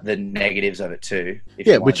talk about the negatives of it too.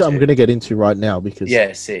 Which I'm going to get into right now because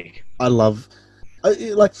sick. I love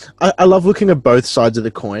looking at both sides of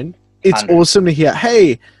the coin. It's 100. Awesome to hear,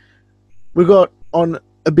 hey, we got on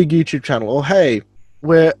a big YouTube channel, or hey,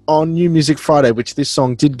 we're on New Music Friday, which this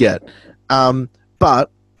song did get. But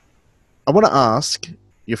I want to ask,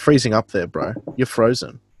 you're freezing up there, bro. You're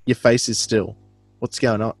frozen. Your face is still. What's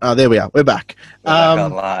going on? Oh, there we are. We're back. We're back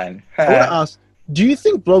online. I want to ask, do you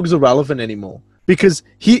think blogs are relevant anymore? Because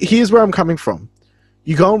here's where I'm coming from.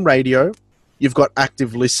 You go on radio, you've got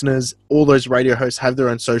active listeners. All those radio hosts have their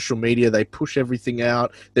own social media. They push everything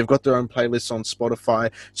out. They've got their own playlists on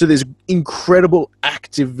Spotify. So there's incredible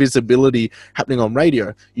active visibility happening on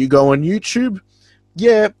radio. You go on YouTube,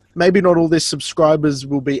 yeah, maybe not all their subscribers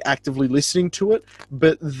will be actively listening to it,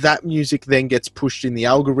 but that music then gets pushed in the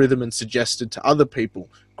algorithm and suggested to other people.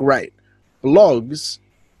 Great. Blogs,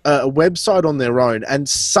 a website on their own, and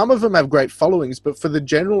some of them have great followings, but for the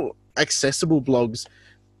general accessible blogs,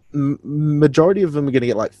 majority of them are going to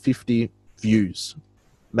get 50 views,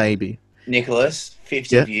 maybe. Nicholas,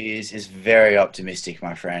 50 views is very optimistic,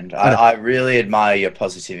 my friend. I really admire your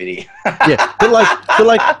positivity. Yeah,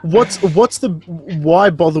 but what's the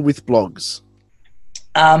why bother with blogs?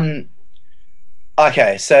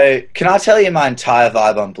 Okay, so can I tell you my entire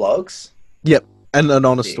vibe on blogs? Yep, and an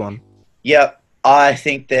honest one. Yep, I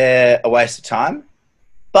think they're a waste of time,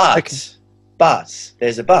 but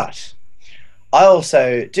there's a but. I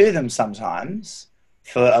also do them sometimes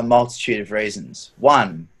for a multitude of reasons.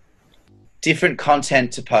 One, different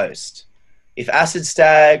content to post. If Acid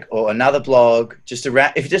Stag or another blog,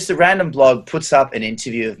 if just a random blog puts up an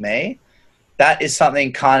interview of me, that is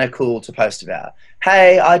something kind of cool to post about.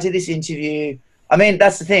 Hey, I did this interview. I mean,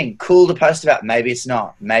 that's the thing. Cool to post about. Maybe it's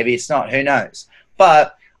not. Maybe it's not. Who knows?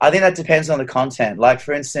 But I think that depends on the content.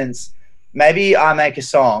 For instance, maybe I make a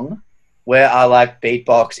song where I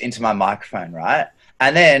beatbox into my microphone, right?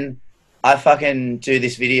 And then I fucking do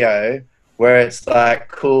this video where it's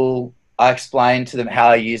cool. I explain to them how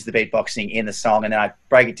I use the beatboxing in the song, and then I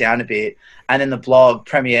break it down a bit, and then the blog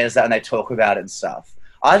premieres that and they talk about it and stuff.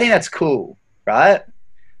 I think that's cool, right?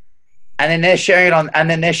 And then they're sharing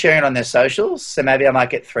it on their socials. So maybe I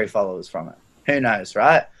might get 3 followers from it. Who knows,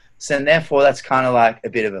 right? So therefore, that's kind of a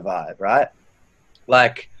bit of a vibe, right?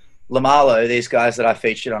 Like Lamalo, these guys that I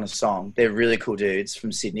featured on a song, they're really cool dudes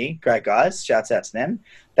from Sydney. Great guys. Shouts out to them.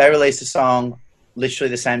 They released a song literally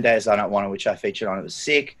the same day as I Don't Want It, which I featured on. It was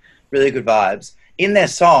sick. Really good vibes. In their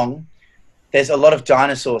song, there's a lot of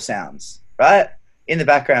dinosaur sounds, right? In the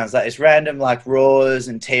background, like it's random like roars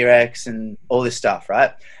and T-Rex and all this stuff,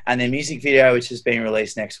 right? And their music video, which is being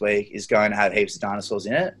released next week, is going to have heaps of dinosaurs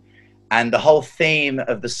in it. And the whole theme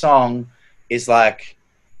of the song is like,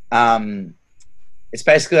 it's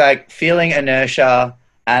basically like feeling inertia,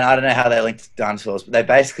 and I don't know how they linked to dinosaurs, but they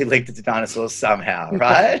basically linked it to dinosaurs somehow,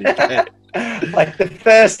 right? Like the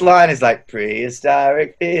first line is like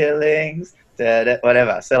prehistoric feelings,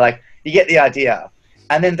 whatever. So like you get the idea.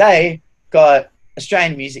 And then they got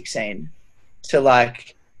Australian music scene to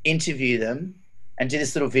like interview them and do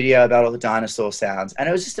this little video about all the dinosaur sounds. And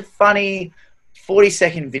it was just a funny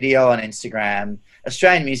 40-second video on Instagram.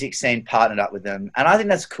 Australian music scene partnered up with them. And I think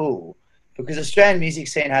that's cool because Australian music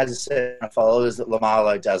scene has a certain followers that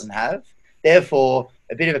Lamalo doesn't have. Therefore,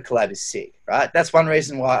 a bit of a collab is sick, right? That's one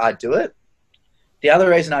reason why I do it. The other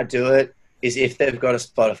reason I do it is if they've got a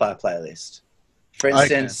Spotify playlist. For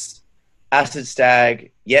instance, Acid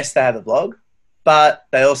Stag, yes, they have a blog, but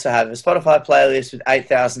they also have a Spotify playlist with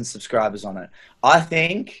 8,000 subscribers on it. I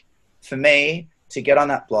think, for me, to get on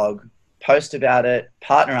that blog, post about it,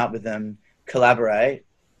 partner up with them, collaborate,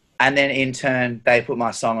 and then in turn, they put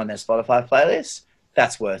my song on their Spotify playlist,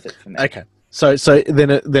 that's worth it for me. Okay. So then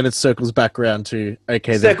it circles back around to,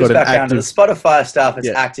 okay, they've got an back around to active... the Spotify stuff, it's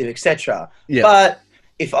active, etc. Yeah. But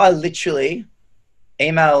if I literally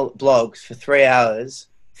email blogs for 3 hours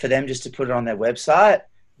for them just to put it on their website,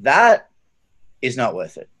 that is not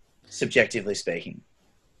worth it, subjectively speaking.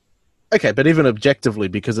 Okay, but even objectively,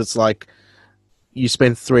 because it's like you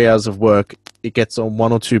spend 3 hours of work, it gets on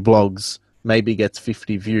 1 or 2 blogs, maybe gets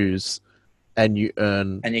 50 views, and you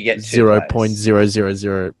earn and you get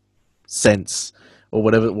 0.000 cents or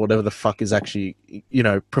whatever the fuck is actually, you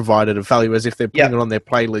know, provided of value, as if they're putting it on their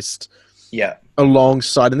playlist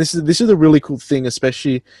alongside. And this is a really cool thing,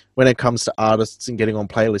 especially when it comes to artists and getting on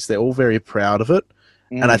playlists. They're all very proud of it.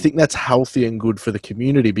 And I think that's healthy and good for the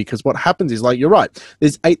community, because what happens is, like, you're right,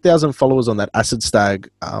 there's 8,000 followers on that Acid Stag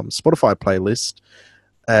Spotify playlist,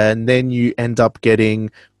 and then you end up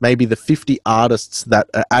getting maybe the 50 artists that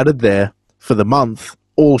are added there for the month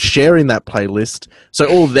all sharing that playlist. So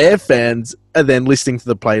all their fans are then listening to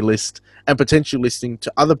the playlist and potentially listening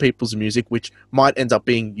to other people's music, which might end up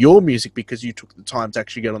being your music because you took the time to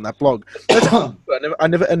actually get on that blog. I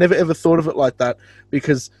never ever thought of it like that,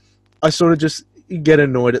 because I sort of just get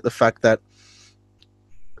annoyed at the fact that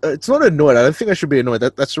it's not annoyed. I don't think I should be annoyed.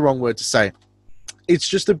 That's the wrong word to say. It's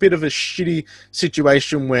just a bit of a shitty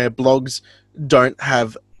situation where blogs don't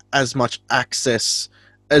have as much access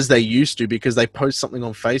as they used to, because they post something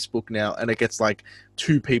on Facebook now and it gets like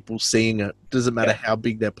 2 people seeing it. Doesn't matter how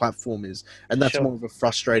big their platform is. And that's more of a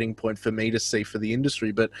frustrating point for me to see for the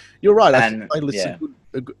industry. But you're right. I think playlists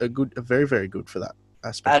are very, very good for that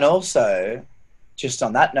aspect. And also, just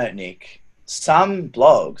on that note, Nick, some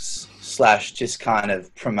blogs / just kind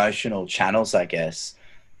of promotional channels, I guess,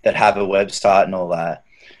 that have a website and all that,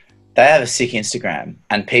 they have a sick Instagram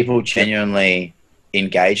and people genuinely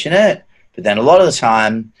engage in it. But then a lot of the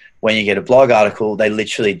time when you get a blog article, they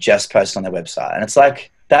literally just post on their website. And it's like,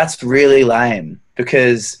 that's really lame,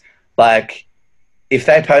 because like if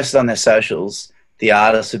they post it on their socials, the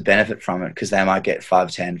artists would benefit from it because they might get 5,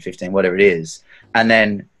 10, 15, whatever it is. And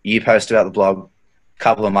then you post about the blog, a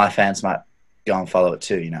couple of my fans might go and follow it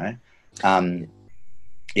too, you know?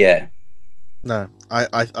 No,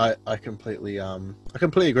 I completely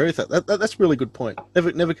agree with that. That's a really good point.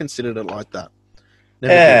 Never considered it like that.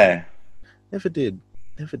 Never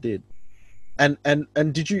did.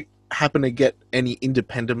 And did you happen to get any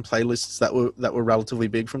independent playlists that were relatively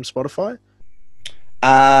big from Spotify?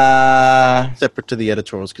 Separate to the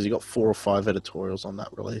editorials, because you got 4 or 5 editorials on that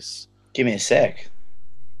release. Give me a sec.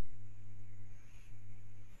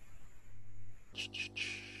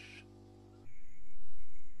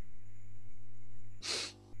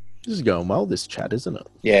 This is going well, this chat, isn't it?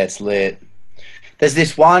 Yeah, it's lit. There's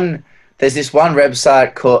this one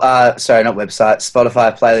website called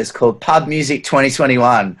Spotify playlist called Pub Music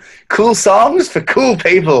 2021. Cool songs for cool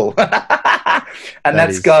people. And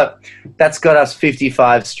that's got us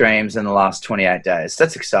 55 streams in the last 28 days.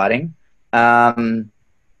 That's exciting. But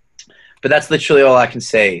that's literally all I can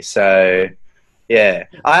see. So yeah.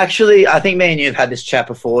 I think me and you have had this chat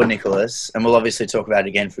before, Nicholas, and we'll obviously talk about it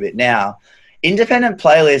again for a bit now. Independent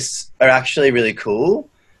playlists are actually really cool.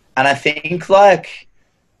 And I think like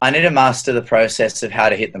I need to master the process of how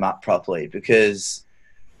to hit them up properly, because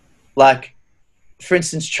like for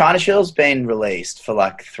instance, China Shell's been released for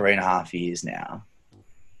like 3.5 years now.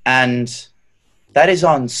 And that is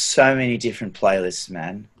on so many different playlists,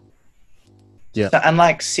 man. Yeah. So, and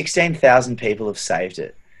like 16,000 people have saved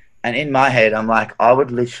it. And in my head, I'm like, I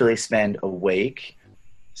would literally spend a week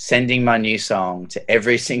sending my new song to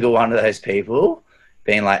every single one of those people,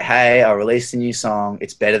 being like, hey, I released a new song.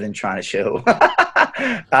 It's better than Trying to Chill.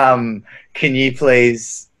 Can you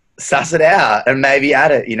please suss it out and maybe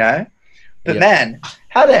add it, you know? But man,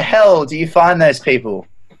 how the hell do you find those people?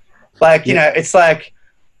 Like, you know, it's like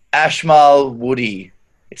Ashmal Woody.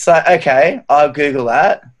 It's like, okay, I'll Google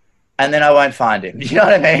that and then I won't find him. You know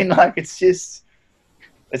what I mean? Like, it's just,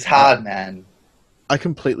 it's hard, man. I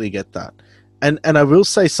completely get that. And I will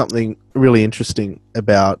say something really interesting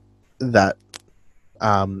about that.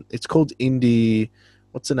 It's called Indie.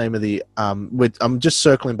 What's the name of the? I'm just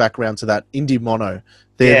circling back around to that Indie Mono.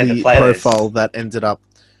 They're the profile that ended up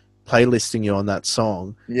playlisting you on that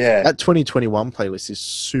song. Yeah. That 2021 playlist is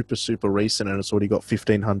super, super recent, and it's already got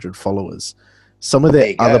 1,500 followers. Some of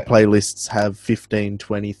their other playlists have 15,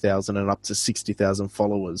 20,000 and up to 60,000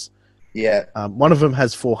 followers. Yeah. One of them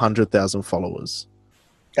has 400,000 followers.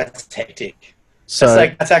 That's hectic. So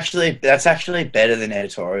that's actually better than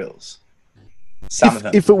editorials. Some of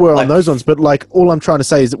them. If it were on those ones, but like all I'm trying to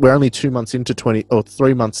say is that we're only 2 months into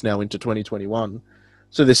 3 months now into 2021.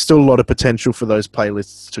 So there's still a lot of potential for those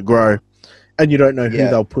playlists to grow. And you don't know who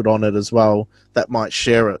they'll put on it as well that might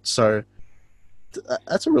share it. So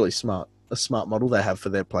that's a really smart model they have for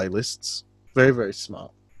their playlists. Very, very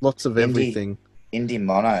smart. Lots of everything. Indie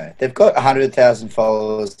Mono. They've got 100,000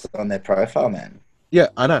 followers on their profile, man. Yeah,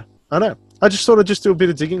 I know. I just thought I'd just do a bit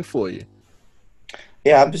of digging for you.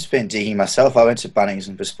 Yeah, I've just been digging myself. I went to Bunnings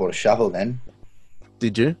and just bought a shovel then.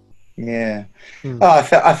 Did you? Yeah. Oh,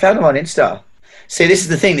 I found them on Insta. See, this is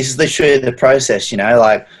the thing. This is literally the process, you know?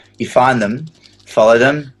 Like, you find them, follow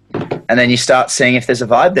them, and then you start seeing if there's a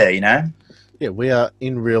vibe there, you know? Yeah, we are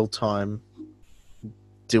in real time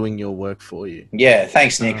doing your work for you. Yeah,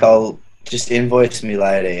 thanks, Nick. I'll just invoice me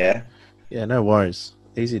later, yeah? Yeah, no worries.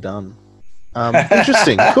 Easy done.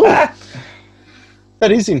 Interesting. Cool.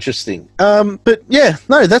 That is interesting. But yeah,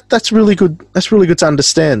 no, that's really good. That's really good to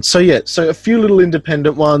understand. So yeah, so a few little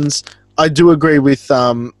independent ones. I do agree with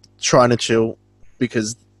Trying to Chill,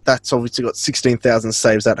 because that's obviously got 16,000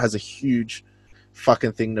 saves. That has a huge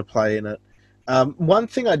fucking thing to play in it. One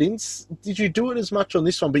thing did you do it as much on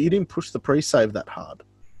this one, but you didn't push the pre-save that hard?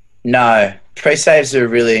 No, pre-saves are a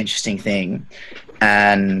really interesting thing.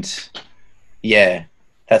 And yeah,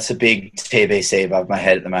 that's a big TBC above my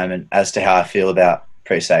head at the moment as to how I feel about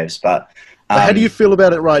pre-saves. But how do you feel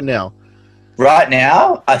about it right now? Right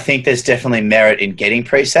now, I think there's definitely merit in getting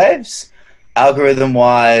pre-saves.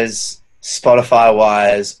 Algorithm-wise,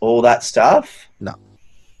 Spotify-wise, all that stuff. No.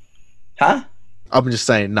 Huh? I'm just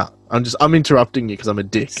saying no. I'm interrupting you because I'm a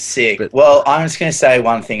dick. Sick. But Well, I'm just going to say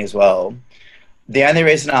one thing as well. The only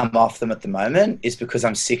reason I'm off them at the moment is because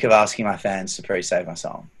I'm sick of asking my fans to pre-save my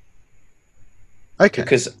song. Okay.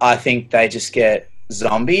 Because I think they just get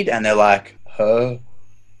zombied and they're like,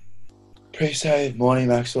 pre-save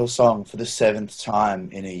MorningMaxwell song for the 7th time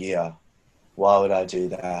in a year. Why would I do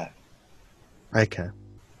that? Okay.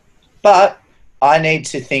 But I need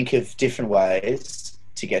to think of different ways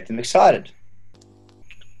to get them excited.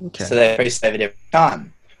 Okay. So they pre-save it every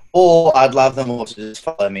time. Or I'd love them all to just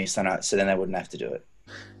follow me so then they wouldn't have to do it.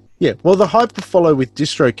 Yeah. Well, the hyper follow with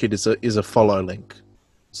DistroKid is a follow link.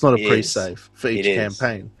 It's not a pre-save for each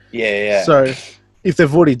campaign. Yeah. So if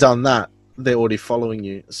they've already done that, they're already following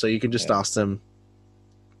you. So you can just ask them.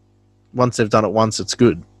 Once they've done it once, it's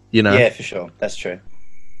good. You know. Yeah, for sure. That's true.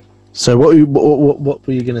 So what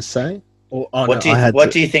were you going to say? What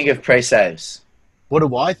do you think of pre-saves? What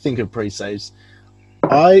do I think of pre-saves?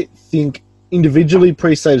 I think individually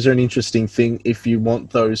pre-saves are an interesting thing if you want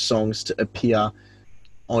those songs to appear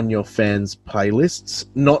on your fans' playlists,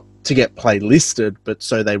 not to get playlisted, but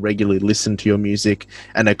so they regularly listen to your music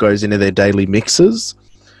and it goes into their daily mixes.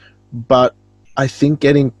 But I think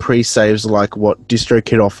getting pre-saves like what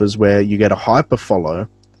DistroKid offers, where you get a hyper follow,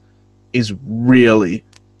 is really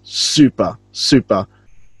super, super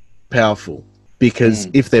powerful. Because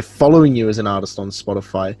if they're following you as an artist on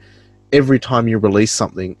Spotify, every time you release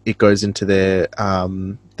something, it goes into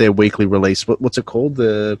their weekly release. What's it called?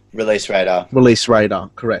 The Release radar. Release radar,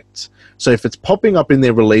 correct. So if it's popping up in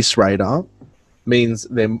their release radar, means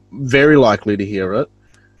they're very likely to hear it.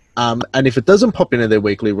 And if it doesn't pop into their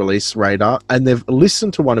weekly release radar and they've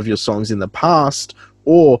listened to one of your songs in the past,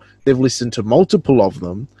 or they've listened to multiple of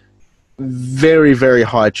them, very, very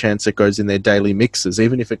high chance it goes in their daily mixes.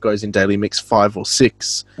 Even if it goes in daily mix 5 or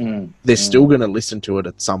 6, they're still going to listen to it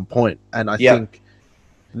at some point. And I think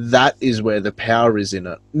That is where the power is in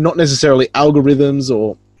it. Not necessarily algorithms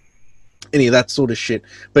or any of that sort of shit,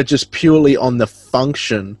 but just purely on the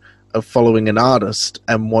function of following an artist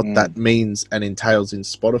and what that means and entails in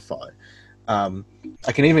Spotify.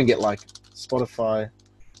 I can even get like Spotify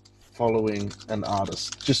following an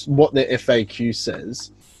artist, just what their FAQ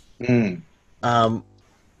says.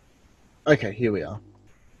 Okay, here we are.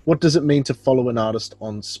 What does it mean to follow an artist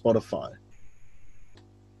on Spotify?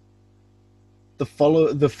 The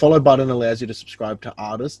follow button allows you to subscribe to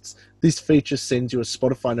artists. This feature sends you a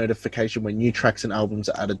Spotify notification when new tracks and albums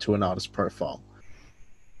are added to an artist's profile.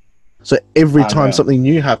 So every time something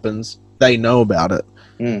new happens, they know about it.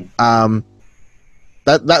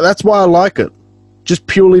 That's why I like it, just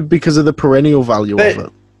purely because of the perennial value of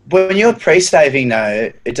it. But when you're pre-saving,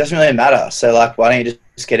 though, it doesn't really matter. So, like, why don't you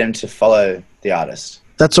just get him to follow the artist?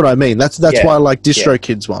 That's what I mean. That's why I like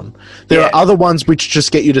DistroKid's one. There are other ones which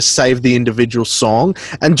just get you to save the individual song.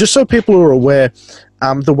 And just so people are aware,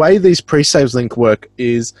 the way these pre-saves link work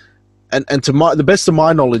is, and to the best of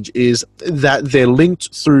my knowledge, is that they're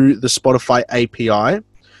linked through the Spotify API.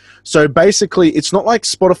 So basically, it's not like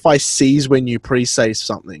Spotify sees when you pre-save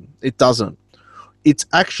something. It doesn't. It's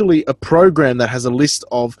actually a program that has a list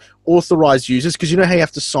of authorized users, because you know how you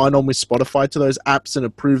have to sign on with Spotify to those apps and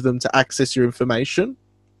approve them to access your information?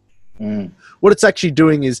 What it's actually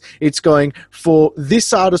doing is it's going, for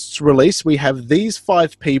this artist's release, we have these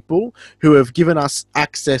 5 people who have given us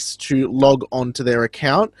access to log on to their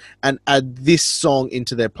account and add this song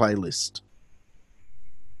into their playlist.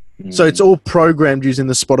 So it's all programmed using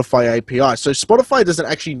the Spotify API. So Spotify doesn't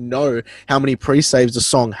actually know how many pre-saves a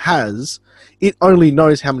song has. It only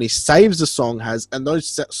knows how many saves a song has, and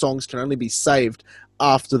those songs can only be saved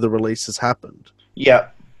after the release has happened. Yeah.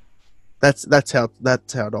 That's how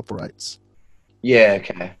it operates. Yeah.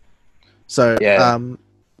 Okay. So I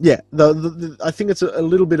think it's a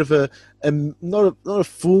little bit of a not a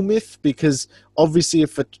full myth, because obviously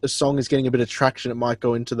if a song is getting a bit of traction, it might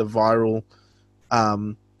go into the viral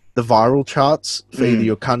charts for either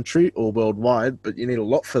your country or worldwide, but you need a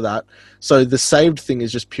lot for that. So the saved thing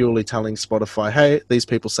is just purely telling Spotify, hey, these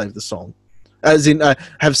people saved the song. As in,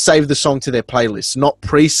 have saved the song to their playlist, not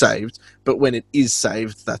pre-saved, but when it is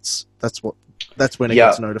saved, that's when it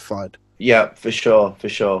gets notified. Yeah, for sure.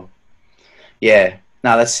 Yeah,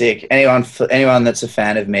 no, that's sick. Anyone that's a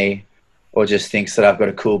fan of me or just thinks that I've got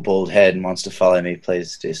a cool bald head and wants to follow me,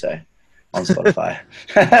 please do so on Spotify.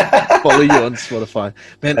 Follow you on Spotify,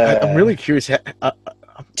 man. I'm really curious.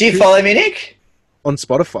 Do you follow me, Nick? On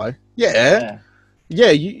Spotify? Yeah.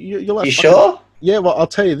 You're like, you sure? Yeah, well, I'll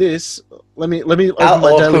tell you this. Let me open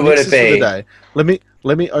my daily mixes for the day.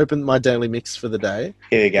 Let me open my daily mix for the day.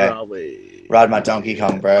 Here we go. Where are we? Ride my Donkey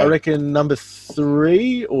Kong, bro. I reckon number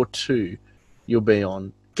 3 or 2 you'll be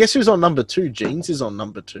on. Guess who's on number 2? Jeans is on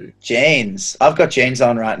number 2. Jeans. I've got Jeans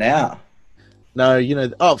on right now. No,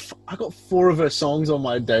 I got 4 of her songs on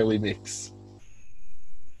my daily mix.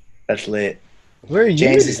 That's lit. Where are you?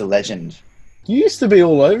 Jeans is a legend. You used to be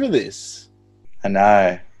all over this. I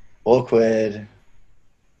know. Awkward.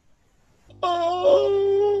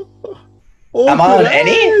 Oh, am I on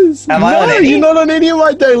any? Am I on any? You're not on any of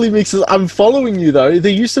my daily mixes. I'm following you, though.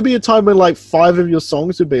 There used to be a time when like 5 of your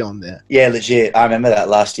songs would be on there. Yeah, legit. I remember that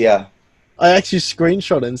last year. I actually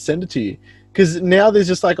screenshot it and sent it to you. Because now there's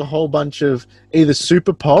just like a whole bunch of either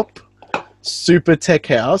super pop, super tech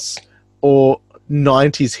house, or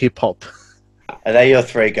 90s hip hop. Are they your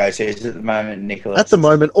 3 go-tos at the moment, Nicholas? At the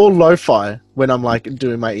moment, or lo-fi when I'm like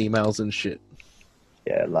doing my emails and shit.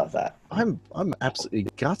 Yeah, I love that. I'm absolutely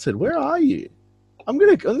gutted. Where are you? I'm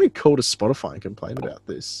gonna call to Spotify and complain about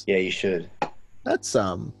this. Yeah, you should. That's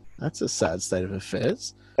a sad state of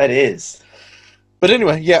affairs. That is. But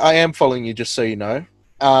anyway, yeah, I am following you, just so you know.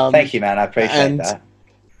 Thank you, man. I appreciate that.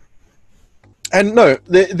 And no,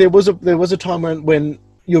 there was a time when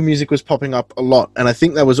your music was popping up a lot, and I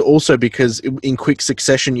think that was also because in quick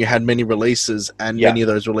succession you had many releases, and many of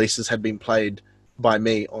those releases had been played by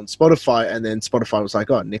me on Spotify, and then Spotify was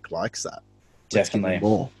like, "Oh, Nick likes that. Let's Definitely give him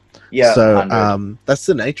more." Yeah. So 100. that's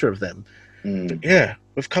the nature of them. But yeah,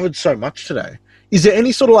 we've covered so much today. Is there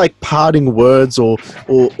any sort of like parting words or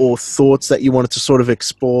thoughts that you wanted to sort of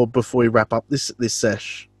explore before we wrap up this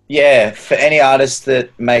sesh? Yeah, for any artists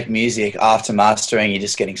that make music after mastering, you're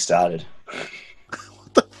just getting started.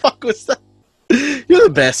 What the fuck was that? You're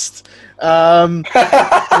the best. I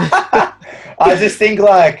just think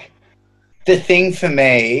like the thing for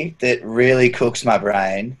me that really cooks my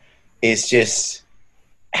brain is just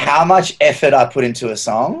how much effort I put into a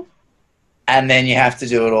song, and then you have to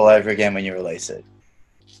do it all over again when you release it.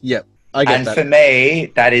 Yep, I get that. And for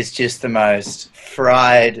me, that is just the most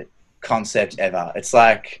fried concept ever. It's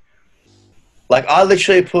like I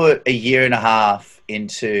literally put a year and a half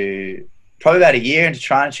into, probably about a year into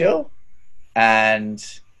Try and Chill, and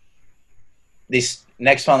this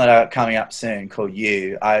next one that I got coming up soon called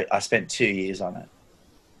You, I spent 2 years on it.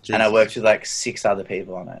 Jesus. And I worked with like 6 other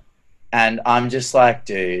people on it. And I'm just like,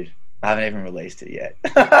 dude, I haven't even released it yet.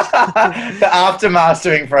 The after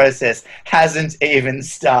mastering process hasn't even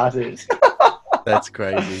started. That's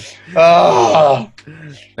crazy. Oh.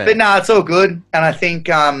 But no, it's all good. And I think,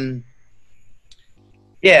 yeah,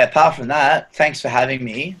 apart from that, thanks for having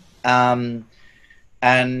me. And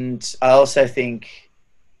I also think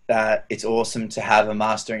that it's awesome to have a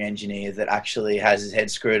mastering engineer that actually has his head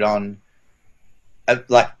screwed on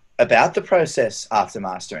about the process after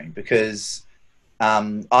mastering, because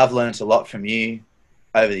I've learned a lot from you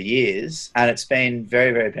over the years, and it's been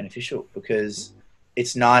very, very beneficial, because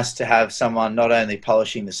it's nice to have someone not only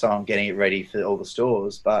polishing the song, getting it ready for all the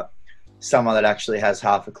stores, but someone that actually has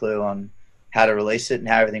half a clue on how to release it and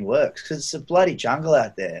how everything works, because it's a bloody jungle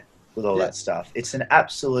out there with all that stuff. It's an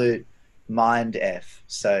absolute mind F.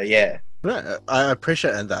 So yeah. No, I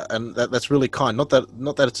appreciate that, and that's really kind. Not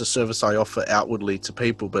that it's a service I offer outwardly to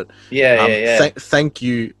people, but thank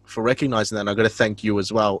you for recognizing that. And I've got to thank you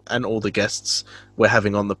as well, and all the guests we're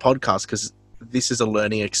having on the podcast, because this is a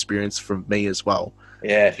learning experience from me as well.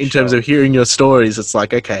 Yeah, in terms of hearing your stories, it's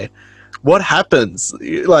like, okay, what happens?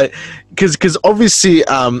 Like, because obviously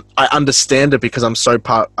I understand it, because I'm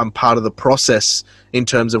part of the process in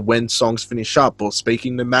terms of when songs finish up, or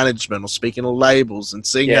speaking to management, or speaking to labels, and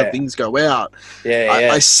seeing how things go out.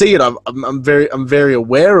 I see it. I'm very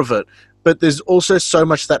aware of it. But there's also so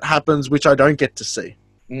much that happens which I don't get to see.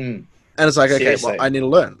 And it's like, okay, well, I need to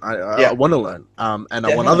learn. I want to learn, and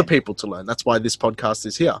Definitely. I want other people to learn. That's why this podcast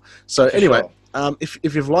is here. So anyway,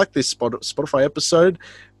 if you've liked this Spotify episode,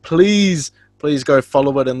 please go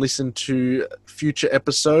follow it and listen to future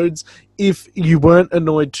episodes. If you weren't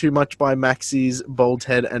annoyed too much by Maxie's bald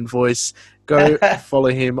head and voice, go follow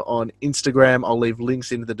him on Instagram. I'll leave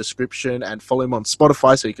links in the description, and follow him on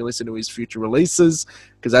Spotify so you can listen to his future releases,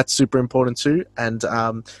 because that's super important too. And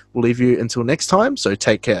we'll leave you until next time. So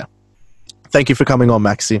take care. Thank you for coming on,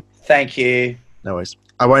 Maxie. Thank you. No worries.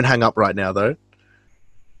 I won't hang up right now though.